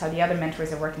past, how the other mentors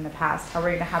have worked in the past, how we're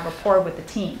going to have rapport with the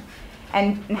team.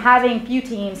 And having few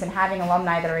teams and having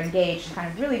alumni that are engaged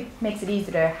kind of really makes it easy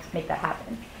to make that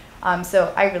happen.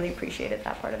 So I really appreciated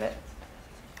that part of it.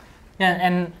 Yeah,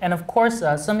 and of course,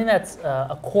 something that's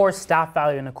a core staff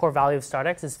value and a core value of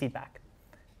StartX is feedback.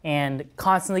 And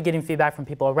constantly getting feedback from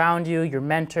people around you, your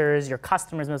mentors, your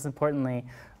customers, most importantly,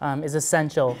 is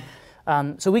essential.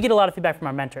 So we get a lot of feedback from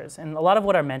our mentors. And a lot of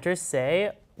what our mentors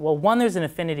say, well, one, there's an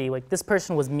affinity, like this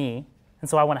person was me, and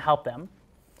so I want to help them.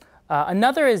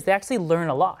 Another is they actually learn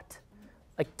a lot.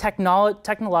 Like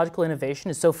technological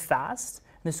innovation is so fast,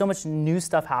 and there's so much new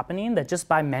stuff happening that just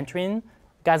by mentoring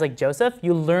guys like Joseph,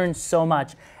 you learn so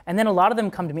much. And then a lot of them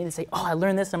come to me and say, oh, I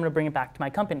learned this, I'm going to bring it back to my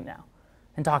company now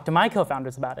and talk to my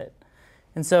co-founders about it.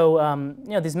 And so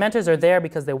these mentors are there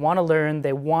because they want to learn,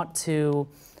 they want to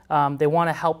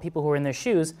help people who are in their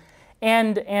shoes.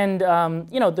 And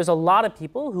there's a lot of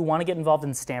people who want to get involved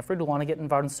in Stanford, who want to get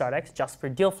involved in StartX just for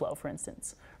deal flow, for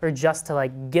instance, or just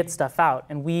to get stuff out.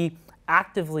 And we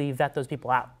actively vet those people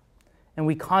out. And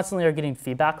we constantly are getting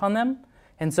feedback on them.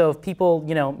 And so if people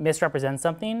misrepresent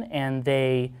something and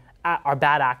they are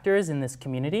bad actors in this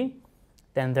community,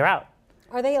 then they're out.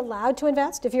 Are they allowed to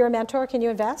invest? If you're a mentor, can you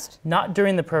invest? Not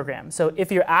during the program. So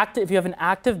if you have an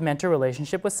active mentor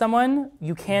relationship with someone,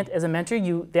 you can't, as a mentor,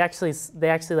 they actually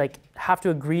have to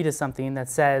agree to something that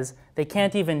says they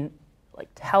can't even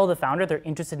tell the founder they're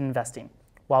interested in investing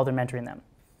while they're mentoring them.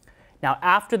 Now,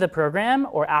 after the program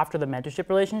or after the mentorship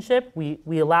relationship,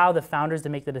 we allow the founders to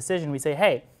make the decision. We say,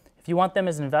 hey, if you want them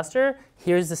as an investor,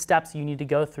 here's the steps you need to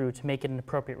go through to make it an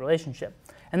appropriate relationship.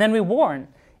 And then we warn,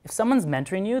 if someone's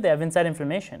mentoring you, they have inside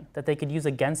information that they could use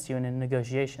against you in a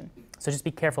negotiation. So just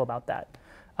be careful about that.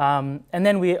 And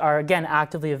then we are, again,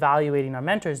 actively evaluating our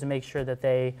mentors to make sure that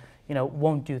they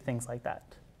won't do things like that.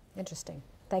 Interesting.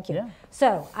 Thank you. Yeah.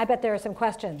 So I bet there are some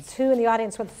questions. Who in the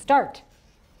audience wants to start?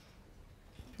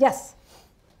 Yes.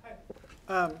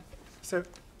 Hi.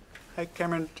 Hi,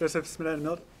 Cameron, Joseph, Smith, and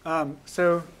Milt.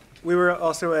 So we were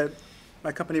also at,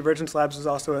 my company, Virgins Labs, was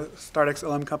also a StartX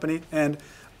alum company. And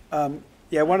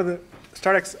yeah, one of the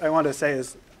StartX I wanted to say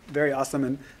is very awesome.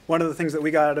 And one of the things that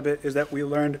we got out of it is that we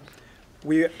learned,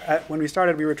 when we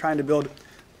started, we were trying to build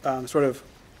sort of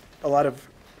a lot of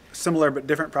similar but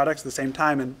different products at the same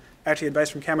time. And actually advice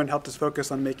from Cameron helped us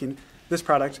focus on making this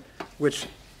product, which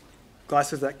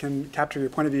glasses that can capture your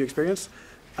point of view experience.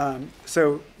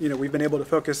 So we've been able to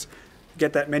focus,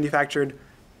 get that manufactured,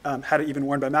 had it even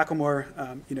worn by Macklemore,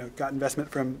 got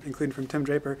investment including from Tim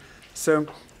Draper. So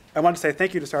I want to say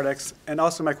thank you to StartX. And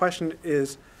also my question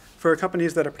is, for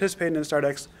companies that are participating in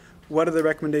StartX, what are the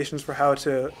recommendations for how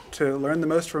to learn the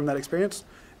most from that experience?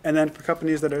 And then for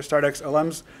companies that are StartX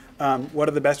alums, what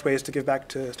are the best ways to give back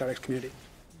to the StartX community?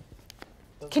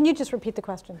 Can you just repeat the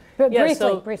question?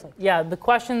 Briefly. Yeah, the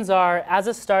questions are, as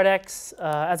a StartX,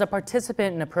 as a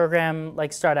participant in a program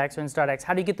like StartX or in StartX,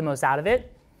 how do you get the most out of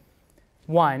it?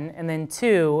 One, and then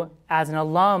two, as an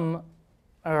alum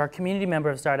or a community member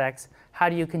of StartX, how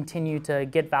do you continue to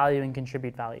get value and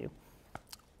contribute value?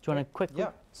 Do you want to quickly?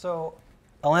 Yeah, so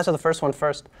I'll answer the first one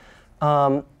first.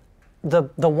 The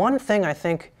one thing I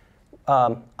think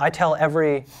I tell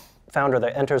every founder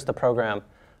that enters the program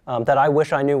that I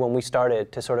wish I knew when we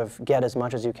started to sort of get as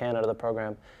much as you can out of the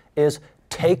program is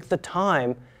take the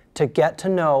time to get to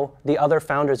know the other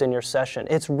founders in your session.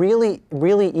 It's really,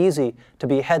 really easy to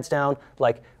be heads down.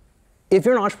 Like, if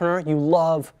you're an entrepreneur, you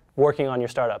love working on your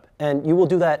startup, and you will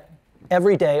do that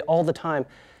every day, all the time.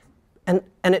 And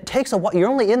it takes a while. You're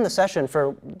only in the session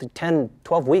for 10,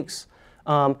 12 weeks.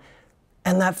 And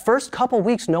that first couple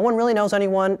weeks, no one really knows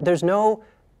anyone. There's no,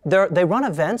 they run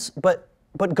events, but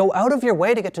go out of your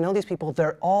way to get to know these people.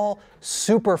 They're all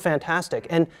super fantastic.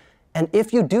 And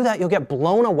if you do that, you'll get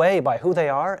blown away by who they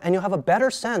are, and you'll have a better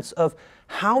sense of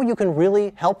how you can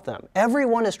really help them.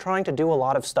 Everyone is trying to do a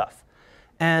lot of stuff.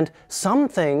 And some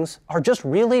things are just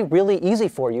really, really easy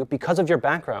for you because of your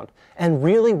background, and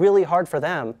really, really hard for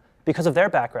them because of their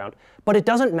background. But it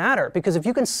doesn't matter, because if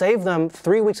you can save them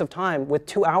 3 weeks of time with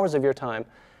 2 hours of your time,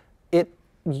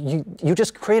 you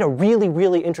just create a really,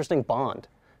 really interesting bond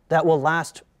that will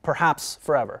last perhaps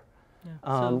forever. Yeah.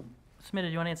 So, Smita, do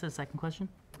you want to answer the second question?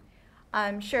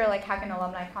 Sure, like how can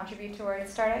alumni contribute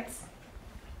towards StartX?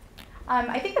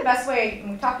 I think the best way, and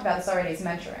we've talked about this already, is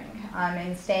mentoring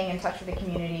and staying in touch with the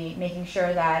community, making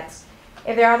sure that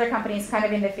if there are other companies kind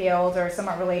of in the field or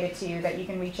somewhat related to you, that you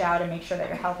can reach out and make sure that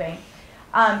you're helping.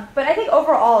 But I think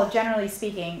overall, generally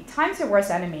speaking, time's your worst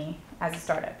enemy as a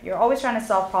startup. You're always trying to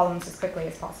solve problems as quickly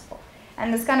as possible.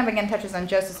 And this kind of, again, touches on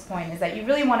Joseph's point, is that you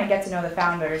really want to get to know the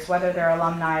founders, whether they're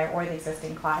alumni or the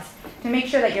existing class, to make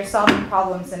sure that you're solving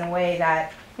problems in a way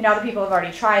that other people have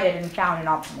already tried it and found an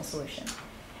optimal solution.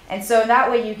 And so that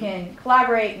way you can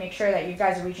collaborate, make sure that you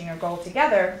guys are reaching your goal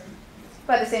together,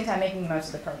 but at the same time making the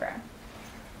most of the program.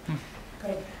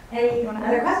 Great. Any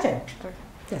other question?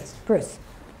 Yes, Bruce.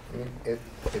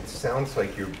 It sounds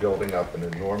like you're building up an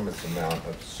enormous amount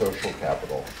of social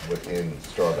capital within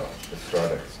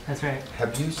StartX. That's right.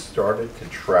 Have you started to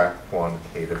track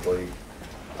quantitatively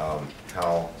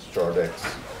how StartX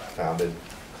founded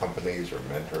companies or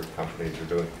mentored companies are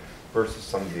doing versus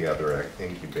some of the other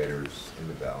incubators in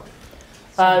the Valley?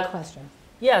 Good question.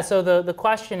 Yeah, so the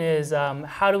question is,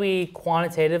 how do we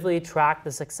quantitatively track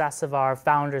the success of our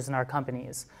founders and our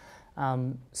companies?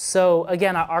 So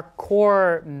again, our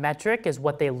core metric is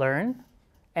what they learn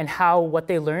and how what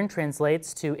they learn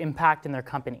translates to impact in their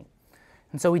company.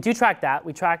 And so we do track that.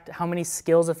 We track how many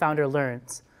skills a founder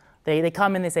learns. They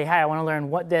come in, they say, hey, I want to learn I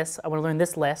want to learn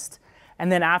this list.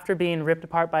 And then after being ripped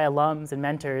apart by alums and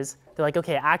mentors, they're like,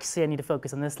 okay, actually I need to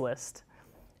focus on this list.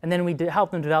 And then we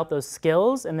help them develop those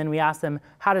skills, and then we ask them,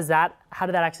 how did that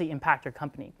actually impact your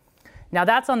company? Now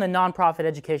that's on the nonprofit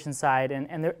education side,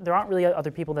 and there aren't really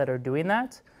other people that are doing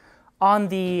that. On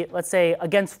the, let's say,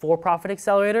 against for-profit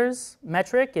accelerators,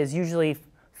 metric is usually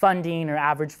funding or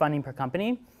average funding per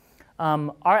company.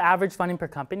 Our average funding per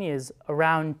company is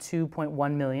around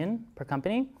 2.1 million per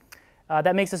company.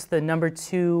 That makes us the number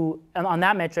 2, on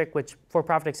that metric, which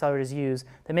for-profit accelerators use,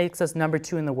 that makes us number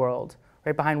 2 in the world,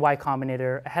 right behind Y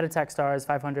Combinator, ahead of Techstars,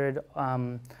 500,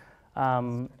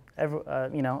 other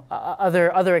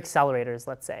accelerators,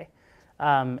 let's say.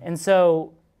 And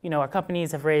so, our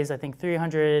companies have raised, I think,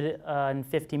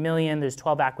 350 million. There's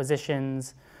 12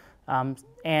 acquisitions,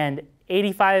 and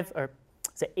 80%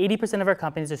 of our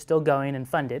companies are still going and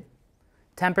funded.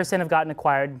 10% have gotten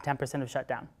acquired, and 10% have shut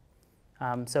down.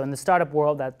 So in the startup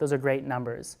world, those are great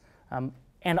numbers.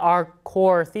 And our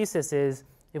core thesis is,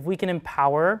 if we can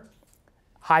empower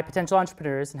high potential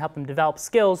entrepreneurs and help them develop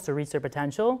skills to reach their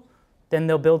potential, then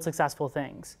they'll build successful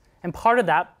things. And part of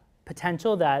that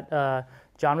potential that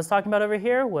John was talking about over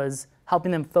here was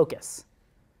helping them focus,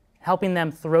 helping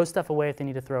them throw stuff away if they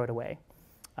need to throw it away.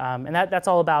 And that's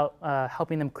all about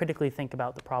helping them critically think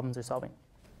about the problems they're solving.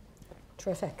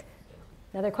 Terrific.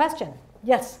 Another question?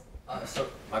 Yes? So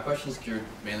my question is geared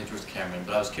mainly towards Cameron,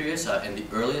 but I was curious, in the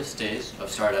earliest days of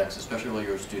StartX, especially while you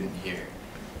were a student here,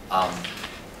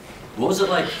 what was it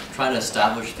like trying to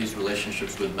establish these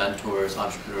relationships with mentors,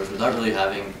 entrepreneurs, without really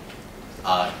having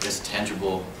this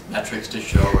tangible metrics to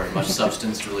show or much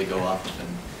substance to really go off and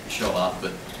show off,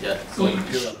 but yet going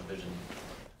pure out of vision?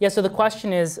 Yeah, so the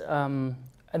question is,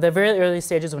 at the very early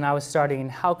stages when I was starting,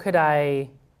 how could I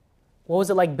what was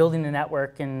it like building a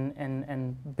network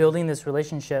and building this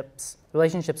relationships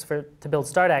to build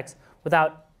StartX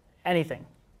without anything.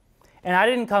 And I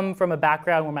didn't come from a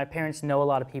background where my parents know a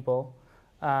lot of people.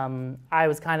 I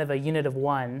was kind of a unit of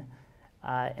one.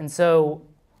 And so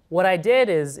what I did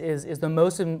is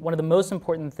one of the most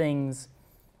important things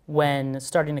when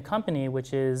starting a company,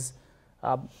 which is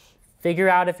figure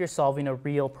out if you're solving a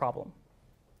real problem.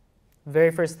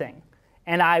 Very first thing.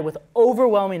 And with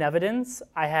overwhelming evidence,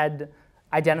 I had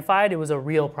identified it was a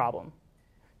real problem.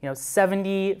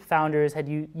 70 founders had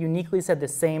uniquely said the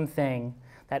same thing,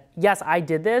 that yes, I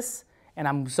did this, and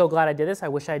I'm so glad I did this. I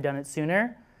wish I had done it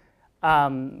sooner,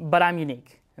 but I'm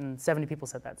unique. And 70 people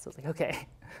said that, so it's like, okay,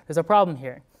 there's a problem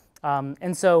here.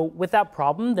 And so with that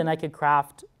problem, then I could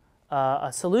craft a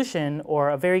solution or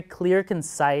a very clear,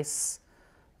 concise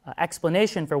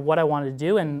explanation for what I wanted to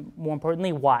do, and more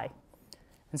importantly, why.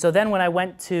 And so then when I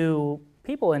went to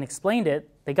people and explained it,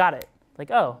 they got it.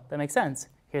 Like, oh, that makes sense.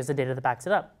 Here's the data that backs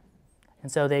it up.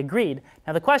 And so they agreed.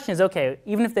 Now the question is, okay,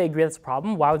 even if they agree that's a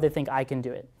problem, why would they think I can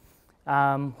do it?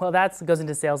 Well, that goes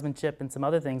into salesmanship and some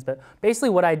other things. But basically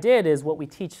what I did is what we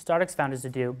teach StartX founders to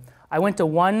do. I went to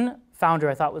one founder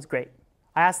I thought was great.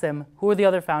 I asked them, who are the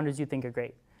other founders you think are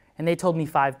great? And they told me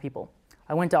 5 people.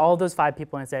 I went to all of those 5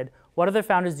 people and I said, what other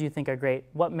founders do you think are great?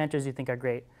 What mentors do you think are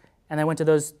great? And I went to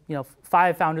those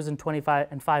 5 founders and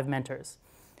 5 mentors.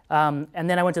 And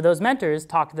then I went to those mentors,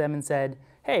 talked to them and said,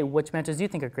 hey, which mentors do you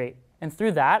think are great? And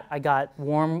through that, I got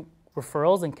warm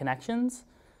referrals and connections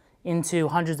into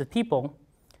hundreds of people.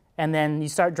 And then you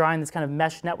start drawing this kind of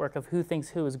mesh network of who thinks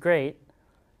who is great.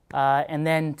 And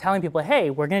then telling people, hey,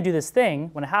 we're going to do this thing.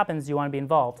 When it happens, do you want to be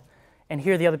involved? And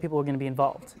here are the other people who are going to be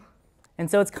involved.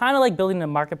 And so it's kind of like building a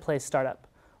marketplace startup,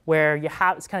 where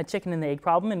it's kind of chicken and the egg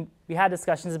problem. And we had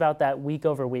discussions about that week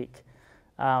over week.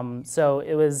 So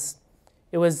it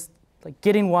was like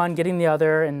getting one, getting the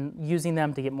other, and using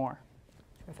them to get more.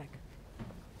 Terrific.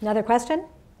 Another question?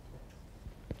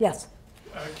 Yes.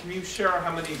 Can you share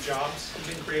how many jobs have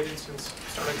been created since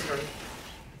StartX started?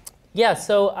 Yeah,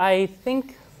 so I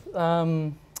think...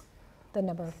 the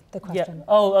question. Yeah.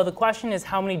 Oh, the question is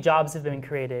how many jobs have been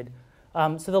created.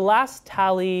 So the last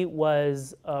tally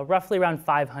was roughly around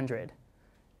 500.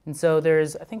 And so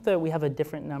I think that we have a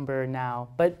different number now,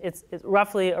 but it's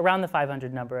roughly around the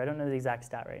 500 number. I don't know the exact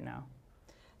stat right now.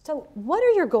 So what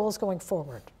are your goals going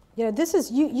forward? This is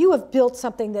you have built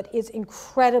something that is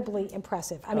incredibly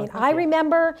impressive. I mean, I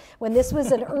remember when this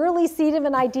was an early seed of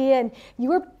an idea, and you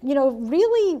were,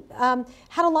 really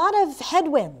had a lot of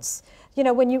headwinds,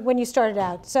 when you started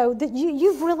out. So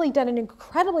you've really done an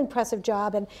incredibly impressive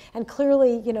job, and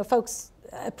clearly, folks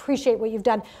appreciate what you've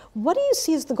done. What do you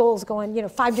see as the goals going,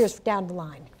 5 years down the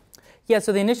line? Yeah.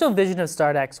 So the initial vision of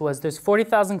StartX was there's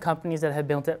 40,000 companies that have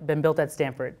been built at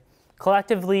Stanford.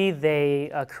 Collectively, they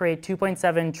create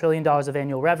 $2.7 trillion of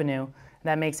annual revenue. And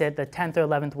that makes it the 10th or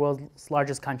 11th world's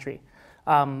largest country.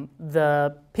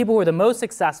 The people who are the most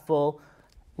successful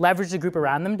leverage the group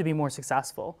around them to be more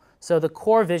successful. So the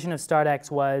core vision of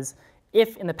StartX was,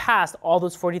 if in the past all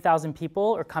those 40,000 people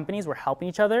or companies were helping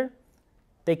each other,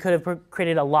 they could have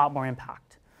created a lot more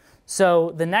impact.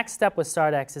 So the next step with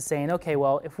StartX is saying, okay,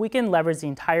 well, if we can leverage the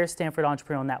entire Stanford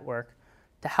entrepreneurial network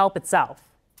to help itself,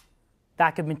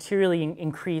 that could materially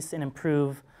increase and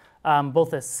improve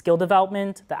both the skill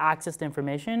development, the access to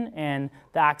information, and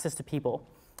the access to people.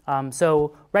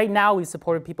 So right now we've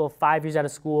supported people 5 years out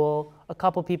of school, a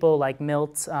couple people like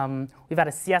Milt. We've had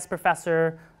a CS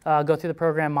professor go through the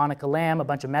program, Monica Lamb, a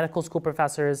bunch of medical school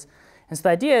professors. And so the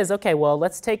idea is, okay, well,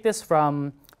 let's take this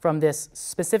from this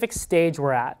specific stage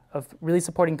we're at of really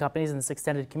supporting companies in this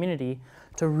extended community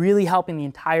to really helping the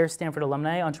entire Stanford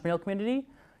alumni entrepreneurial community,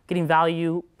 getting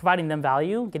value, providing them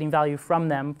value, getting value from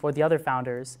them for the other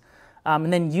founders,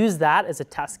 and then use that as a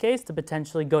test case to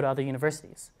potentially go to other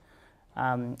universities.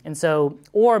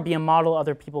 Or be a model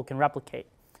other people can replicate.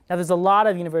 Now, there's a lot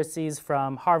of universities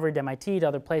from Harvard, MIT, to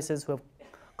other places who have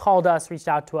called us, reached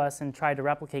out to us, and tried to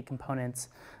replicate components.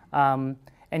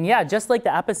 And yeah, just like the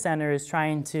Epicenter is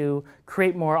trying to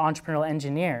create more entrepreneurial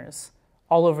engineers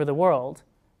all over the world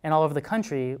and all over the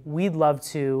country, we'd love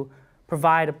to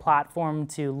provide a platform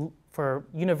for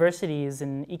universities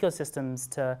and ecosystems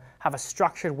to have a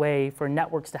structured way for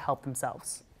networks to help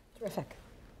themselves. Terrific.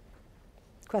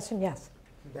 Question, yes.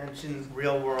 You mentioned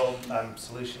real-world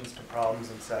solutions to problems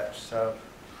and such. So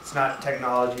it's not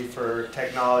technology for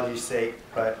technology's sake,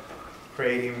 but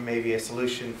creating maybe a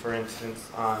solution, for instance,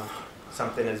 on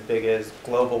something as big as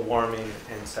global warming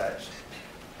and such.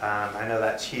 I know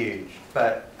that's huge,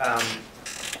 but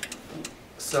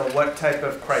so what type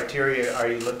of criteria are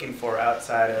you looking for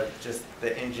outside of just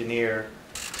the engineer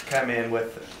to come in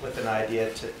with an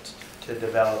idea to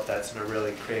develop that's going to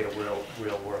really create a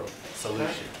real world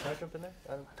solution. Can I jump in there?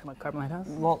 Take my carbon lighthouse.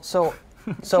 Well, so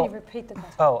Can you repeat the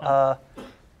question?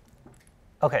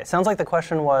 Okay, sounds like the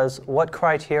question was, what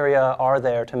criteria are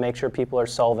there to make sure people are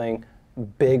solving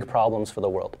big problems for the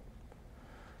world?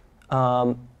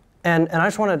 And I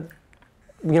just want to,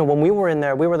 when we were in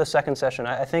there, we were the second session.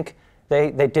 I think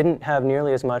they didn't have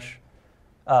nearly as much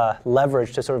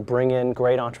leverage to sort of bring in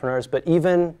great entrepreneurs. But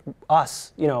even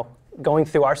us, going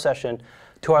through our session,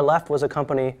 to our left was a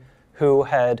company who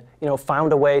had,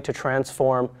 found a way to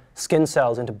transform skin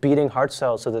cells into beating heart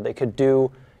cells so that they could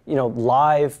do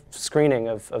live screening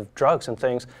of drugs and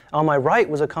things. On my right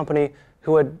was a company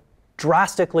who had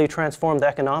drastically transformed the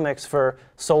economics for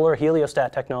solar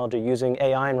heliostat technology using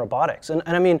AI and robotics. And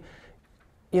I mean,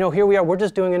 here we are, we're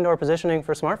just doing indoor positioning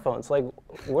for smartphones. Like,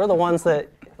 we're the ones that,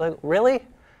 like, really?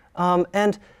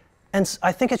 And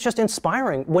I think it's just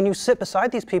inspiring. When you sit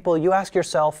beside these people, you ask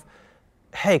yourself,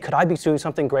 hey, could I be doing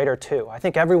something greater too? I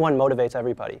think everyone motivates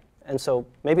everybody. And so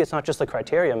maybe it's not just the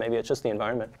criteria, maybe it's just the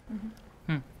environment.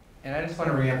 Mm-hmm. And I just want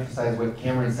to reemphasize what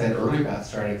Cameron said earlier about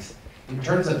StartX. In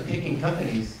terms of picking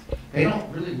companies, they don't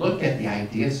really look at the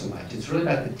idea so much. It's really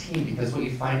about the team, because what you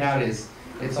find out is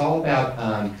it's all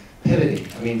about pivoting.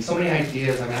 I mean, so many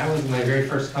ideas. I mean, I was in my very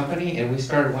first company, and we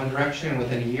started one direction, and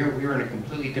within a year, we were in a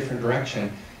completely different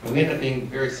direction. And we ended up being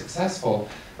very successful.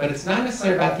 But it's not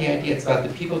necessarily about the idea. It's about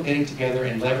the people getting together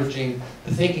and leveraging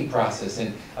the thinking process.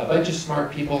 And a bunch of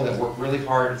smart people that work really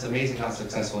hard. It's amazing how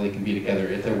successful they can be together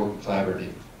if they're working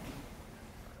collaboratively.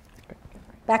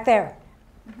 Back there.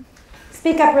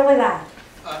 Speak up really loud.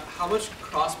 How much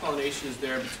cross-pollination is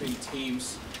there between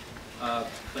teams?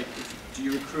 Like, do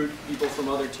you recruit people from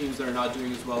other teams that are not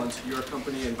doing as well into your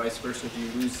company, and vice versa? Do you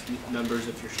lose members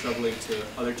if you're struggling to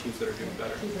other teams that are doing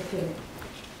better?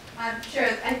 Sure.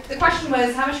 The question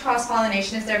was, how much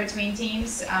cross-pollination is there between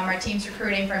teams? Are teams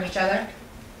recruiting from each other?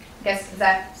 I guess, is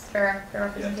that fair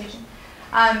representation?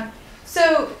 Yeah.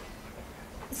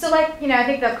 So like, I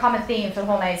think the common theme for the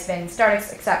whole night has been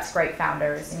StartX accepts great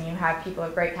founders, and you have people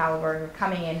of great caliber who are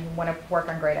coming in who want to work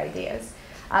on great ideas.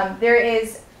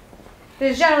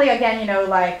 There's generally, again,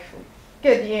 like,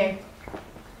 good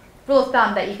rule of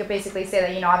thumb that you could basically say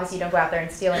that, obviously you don't go out there and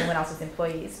steal anyone else's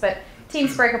employees. But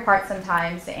teams break apart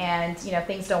sometimes, and,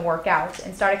 things don't work out.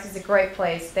 And StartX is a great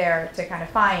place there to kind of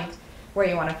find where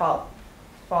you want to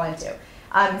fall into.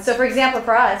 So for example,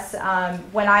 for us,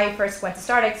 when I first went to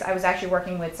StartX, I was actually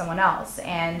working with someone else,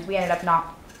 and we ended up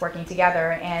not working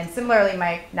together. And similarly,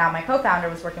 my co-founder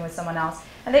was working with someone else,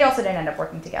 and they also didn't end up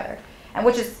working together. And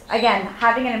which is, again,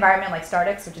 having an environment like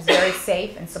StartX, which is very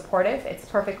safe and supportive, it's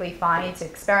perfectly fine to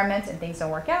experiment and things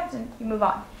don't work out, and you move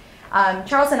on.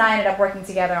 Charles and I ended up working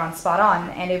together on Spot On,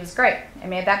 and it was great. I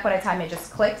mean, at that point in time, it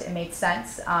just clicked, it made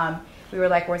sense. We were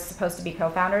like, we're supposed to be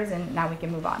co-founders, and now we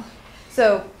can move on.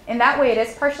 So in that way, it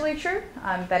is partially true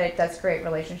that it does create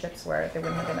relationships where there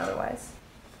wouldn't have been otherwise.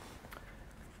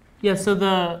 Yeah, so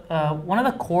one of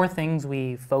the core things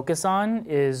we focus on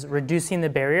is reducing the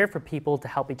barrier for people to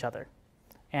help each other.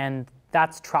 And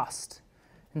that's trust.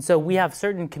 And so we have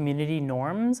certain community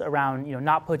norms around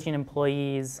not poaching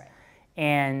employees,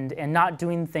 and not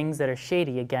doing things that are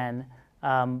shady again.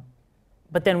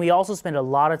 But then we also spend a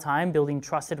lot of time building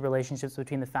trusted relationships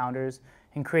between the founders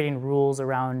and creating rules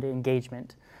around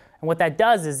engagement. And what that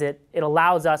does is it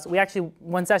allows us,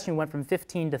 one session went from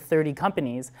 15 to 30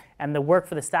 companies, and the work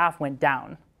for the staff went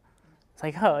down. It's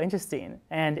like, oh, interesting.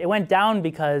 And it went down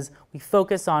because we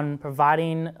focus on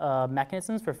providing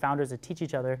mechanisms for founders to teach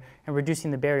each other and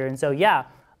reducing the barrier. And so yeah,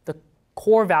 the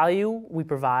core value we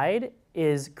provide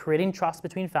is creating trust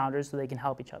between founders so they can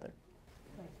help each other.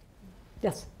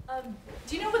 Yes.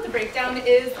 Do you know what the breakdown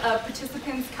is of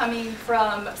participants coming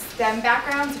from STEM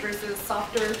backgrounds versus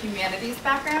softer humanities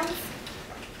backgrounds?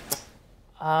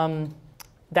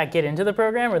 That get into the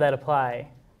program or that apply?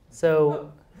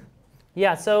 So,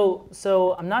 yeah,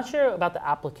 so I'm not sure about the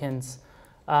applicants.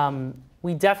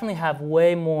 We definitely have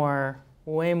way more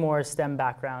STEM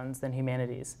backgrounds than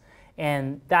humanities.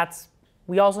 And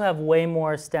we also have way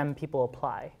more STEM people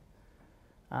apply.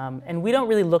 And we don't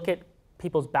really look at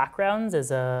people's backgrounds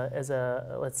as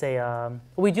let's say,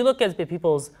 we do look at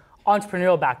people's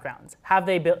entrepreneurial backgrounds. Have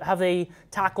they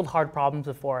tackled hard problems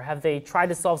before? Have they tried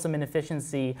to solve some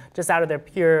inefficiency just out of their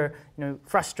pure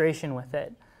frustration with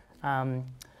it?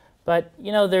 But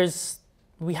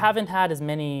we haven't had as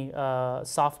many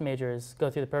soft majors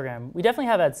go through the program. We definitely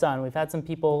have had some. We've had some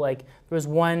people, like there was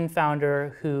one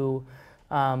founder who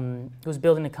was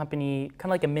building a company, kind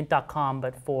of like a mint.com,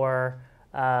 but for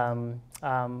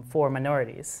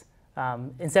minorities.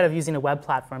 Instead of using a web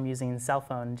platform, using cell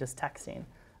phone, just texting.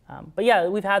 But yeah,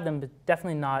 we've had them, but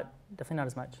definitely not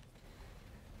as much.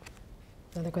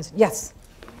 Another question? Yes.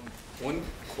 One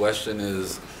question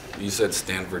is, you said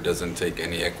Stanford doesn't take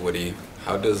any equity.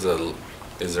 How does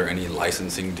is there any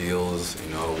licensing deals,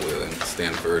 with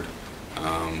Stanford?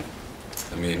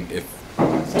 I mean, if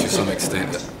to some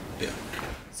extent, yeah.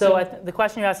 So the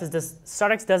question you asked is,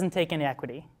 StartX doesn't take any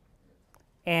equity?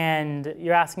 And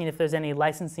you're asking if there's any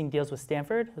licensing deals with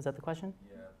Stanford? Is that the question?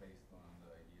 Yeah, based on the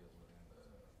ideas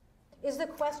within the... Is the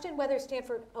question whether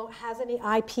Stanford has any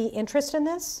IP interest in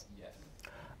this? Yes.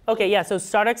 OK, yeah, so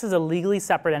StartX is a legally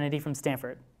separate entity from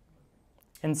Stanford.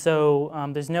 And so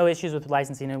there's no issues with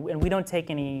licensing, and we don't take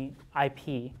any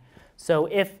IP. So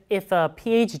if a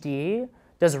PhD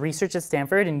does research at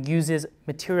Stanford and uses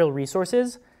material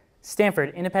resources,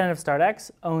 Stanford, independent of StartX,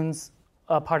 owns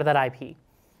a part of that IP.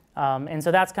 And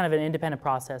so that's kind of an independent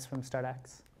process from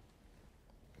StartX.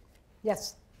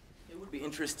 Yes. It would be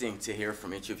interesting to hear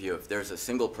from each of you if there's a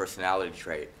single personality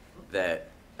trait that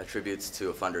attributes to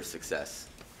a funder's success.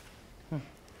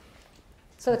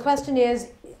 So the question is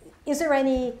there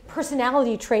any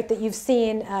personality trait that you've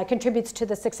seen contributes to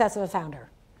the success of a founder?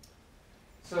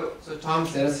 So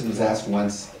Thomas Edison was asked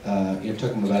once, it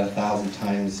took him about 1,000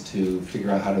 times to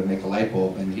figure out how to make a light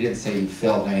bulb, and he didn't say he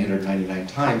failed 999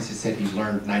 times, he said he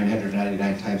learned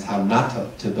 999 times how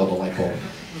not to build a light bulb.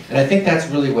 And I think that's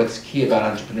really what's key about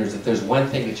entrepreneurs, if there's one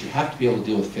thing that you have to be able to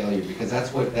deal with failure, because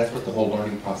that's what the whole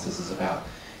learning process is about.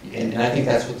 And I think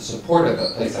that's what the support of a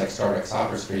place like StartX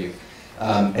offers for you.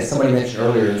 As somebody mentioned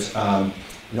earlier,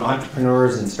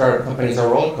 entrepreneurs and startup companies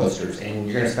are roller coasters, and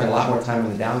you're going to spend a lot more time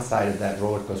on the downside of that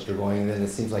roller coaster going than it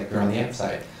seems like you're on the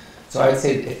upside. So I would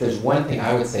say if there's one thing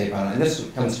I would say about it, and this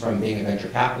comes from being a venture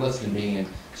capitalist and being in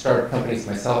startup companies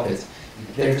myself, is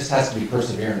there just has to be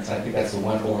perseverance. I think that's the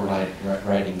one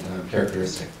overriding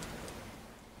characteristic.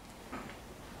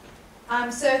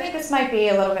 So I think this might be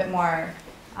a little bit more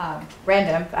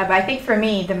random, but I think for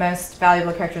me the most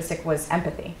valuable characteristic was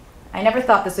empathy. I never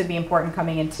thought this would be important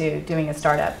coming into doing a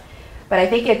startup, but I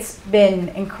think it's been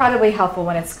incredibly helpful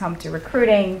when it's come to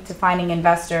recruiting, to finding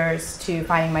investors, to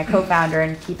finding my co-founder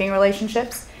and keeping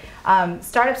relationships.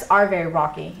 Startups are very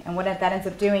rocky, and what that ends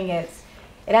up doing is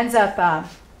it ends up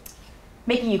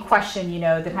making you question,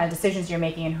 the kind of decisions you're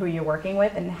making and who you're working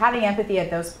with, and having empathy at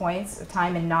those points of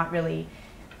time and not really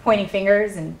pointing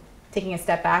fingers and taking a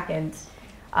step back and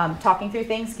talking through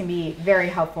things can be very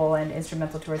helpful and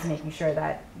instrumental towards making sure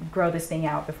that you grow this thing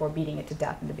out before beating it to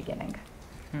death in the beginning.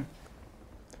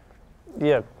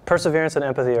 Yeah, perseverance and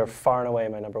empathy are far and away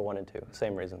my number 1 and 2.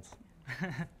 Same reasons.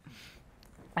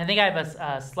 I think I have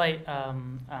a slight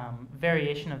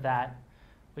variation of that,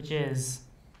 which is,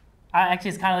 actually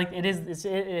it's kind of like,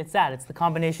 it's that. It's the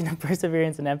combination of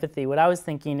perseverance and empathy. What I was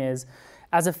thinking is,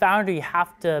 as a founder, you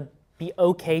have to be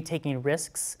okay taking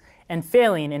risks and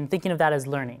failing and thinking of that as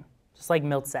learning, just like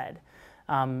Milt said.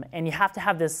 And you have to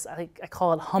have this, I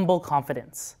call it humble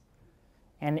confidence.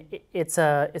 And it's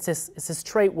this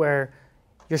trait where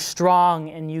you're strong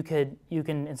and you can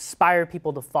inspire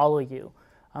people to follow you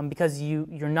because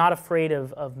you're not afraid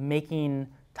of making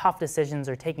tough decisions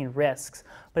or taking risks.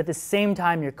 But at the same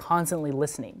time, you're constantly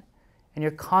listening. And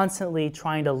you're constantly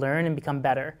trying to learn and become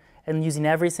better and using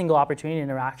every single opportunity and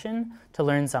interaction to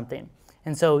learn something.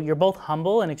 And so you're both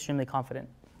humble and extremely confident.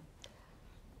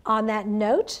 On that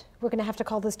note, we're going to have to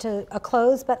call this to a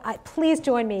close, but please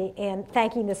join me in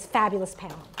thanking this fabulous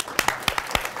panel.